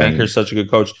 Awesome. Mike Maker's such a good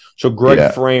coach. So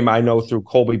Greg Frame, I know through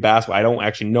Colby basketball. I don't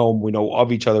actually know him. We know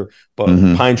of each other, but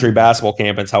Pine Tree basketball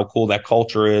camp, it's how cool that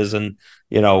culture is. And,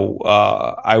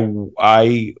 I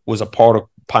was a part of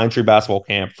Pine Tree basketball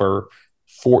camp for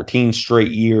 14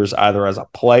 straight years, either as a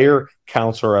player,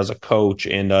 counselor, as a coach.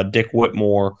 And Dick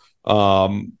Whitmore,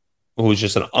 who's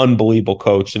just an unbelievable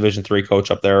coach, Division III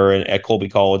coach up there at Colby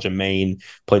College in Maine,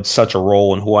 played such a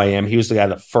role in who I am. He was the guy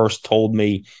that first told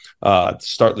me to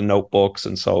start the notebooks.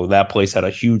 And so that place had a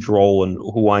huge role in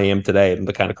who I am today and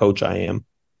the kind of coach I am.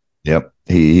 Yep.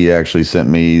 He actually sent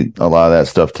me a lot of that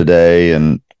stuff today.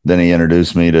 And then he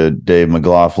introduced me to Dave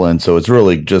McLaughlin. So it's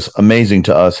really just amazing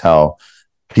to us how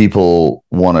people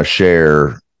want to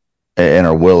share and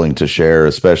are willing to share,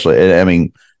 especially, I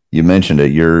mean, you mentioned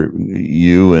it,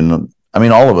 you and I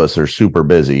mean, all of us are super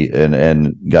busy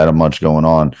and got a bunch going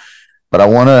on, but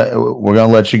we're going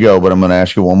to let you go, but I'm going to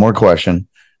ask you one more question.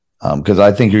 Because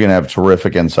I think you're going to have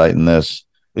terrific insight in this.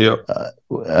 Yep.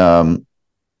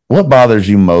 What bothers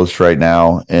you most right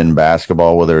now in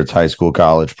basketball, whether it's high school,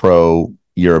 college, pro,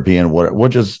 European,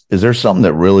 what just, is there something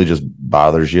that really just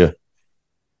bothers you?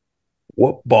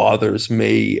 What bothers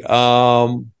me?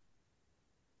 I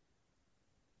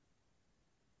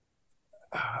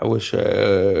wish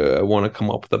I want to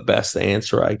come up with the best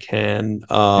answer I can.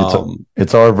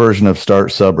 It's our version of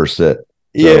start, sub, or sit.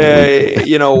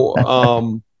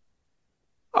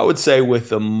 I would say with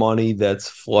the money that's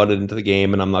flooded into the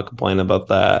game, and I'm not complaining about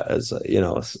that, as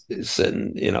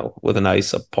sitting, with a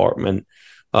nice apartment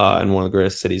in one of the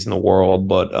greatest cities in the world,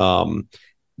 but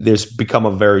there's become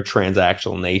a very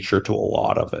transactional nature to a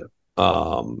lot of it.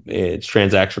 It's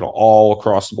transactional all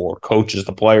across the board. Coaches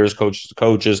to players, coaches to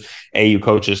coaches, AU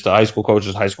coaches to high school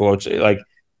coaches, like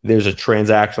there's a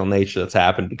transactional nature that's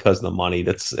happened because of the money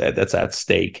that's at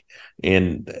stake.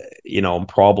 And I'm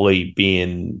probably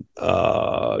being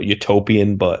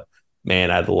utopian, but man,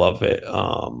 I'd love it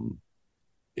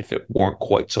if it weren't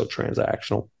quite so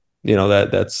transactional.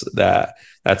 That's that,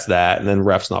 and then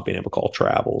refs not being able to call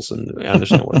travels, and I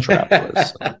understand what a travel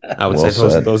is. I would say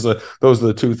those are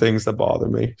the two things that bother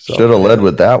me. So, should have led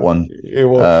with that one. It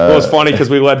was funny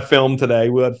because we led film today.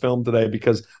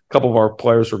 Because a couple of our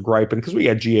players were griping because we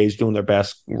had GAs doing their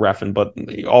best reffing, but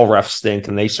all refs stink,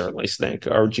 and they certainly stink,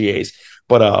 our GAs.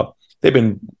 But they've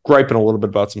been griping a little bit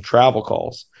about some travel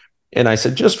calls. And I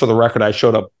said, just for the record, I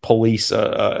showed a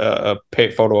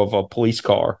photo of a police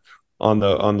car on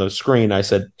the screen. I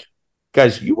said,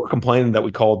 guys, you were complaining that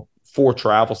we called 4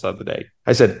 travels the other day.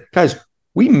 I said, guys,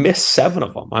 we missed 7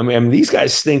 of them. I mean, these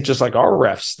guys stink just like our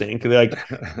refs stink. They're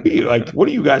like, what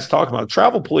are you guys talking about?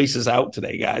 Travel police is out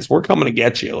today, guys. We're coming to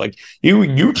get you. Like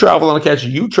you traveled on a catch,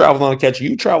 you traveled on a catch,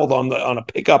 you traveled on a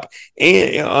pickup,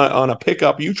 and on a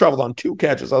pickup, you traveled on 2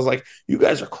 catches. I was like, you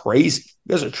guys are crazy.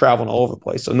 You guys are traveling all over the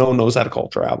place. So no one knows how to call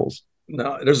travels.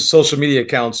 No, there's social media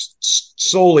accounts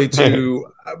solely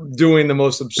to doing the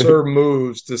most absurd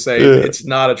moves to say it's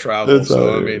not a travel. It's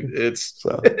out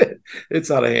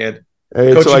of hand.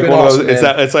 It's Coach, like one awesome, of those.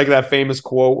 It's like that famous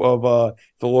quote of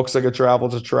if it looks like a travel,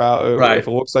 it's a travel. Right. If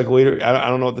it looks like leader, I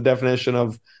don't know what the definition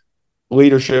of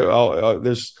leadership.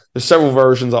 There's several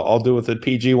versions. I'll do with the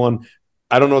PG one.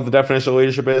 I don't know what the definition of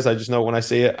leadership is. I just know when I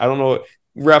see it. I don't know.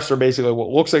 Refs are basically what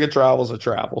looks like a travel is a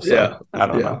travel. So I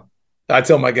don't know. I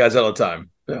tell my guys all the time.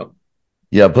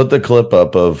 Yeah, put the clip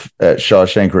up of at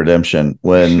Shawshank Redemption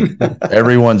when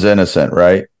everyone's innocent,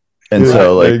 right? And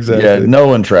so, exactly. No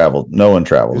one travels.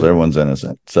 Everyone's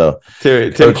innocent. So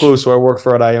Tim Cluse, who I worked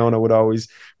for at Iona, would always,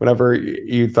 whenever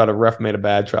you thought a ref made a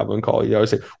bad traveling call, you always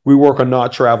say, "We work on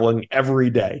not traveling every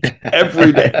day,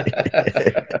 every day."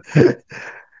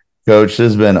 Coach, this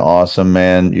has been awesome,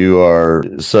 man. You are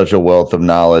such a wealth of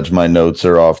knowledge. My notes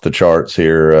are off the charts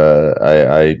here.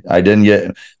 I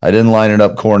didn't line it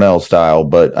up Cornell style,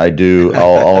 but I do.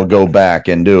 I'll go back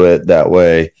and do it that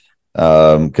way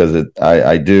because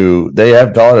I do. They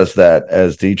have taught us that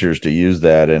as teachers to use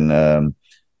that, and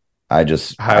I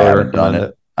haven't done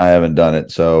it. I haven't done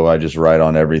it, so I just write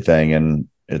on everything, and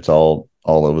it's all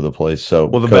over the place. So,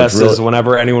 well, the Coach, best is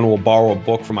whenever anyone will borrow a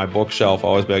book from my bookshelf, I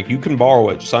always be like, you can borrow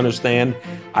it. Just understand,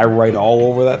 I write all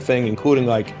over that thing, including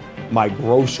like my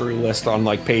grocery list on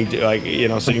like page,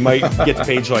 so you might get to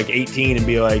page like 18 and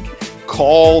be like,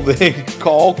 call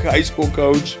high school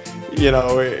coach,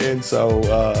 and so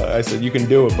I said, you can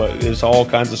do it, but there's all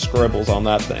kinds of scribbles on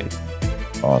that thing.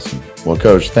 Awesome. Well,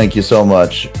 Coach, thank you so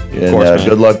much. And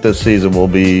good luck this season. We'll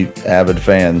be avid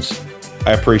fans.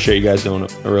 I appreciate you guys doing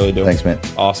it. I really do. Thanks, man.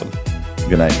 Awesome.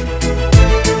 Good night.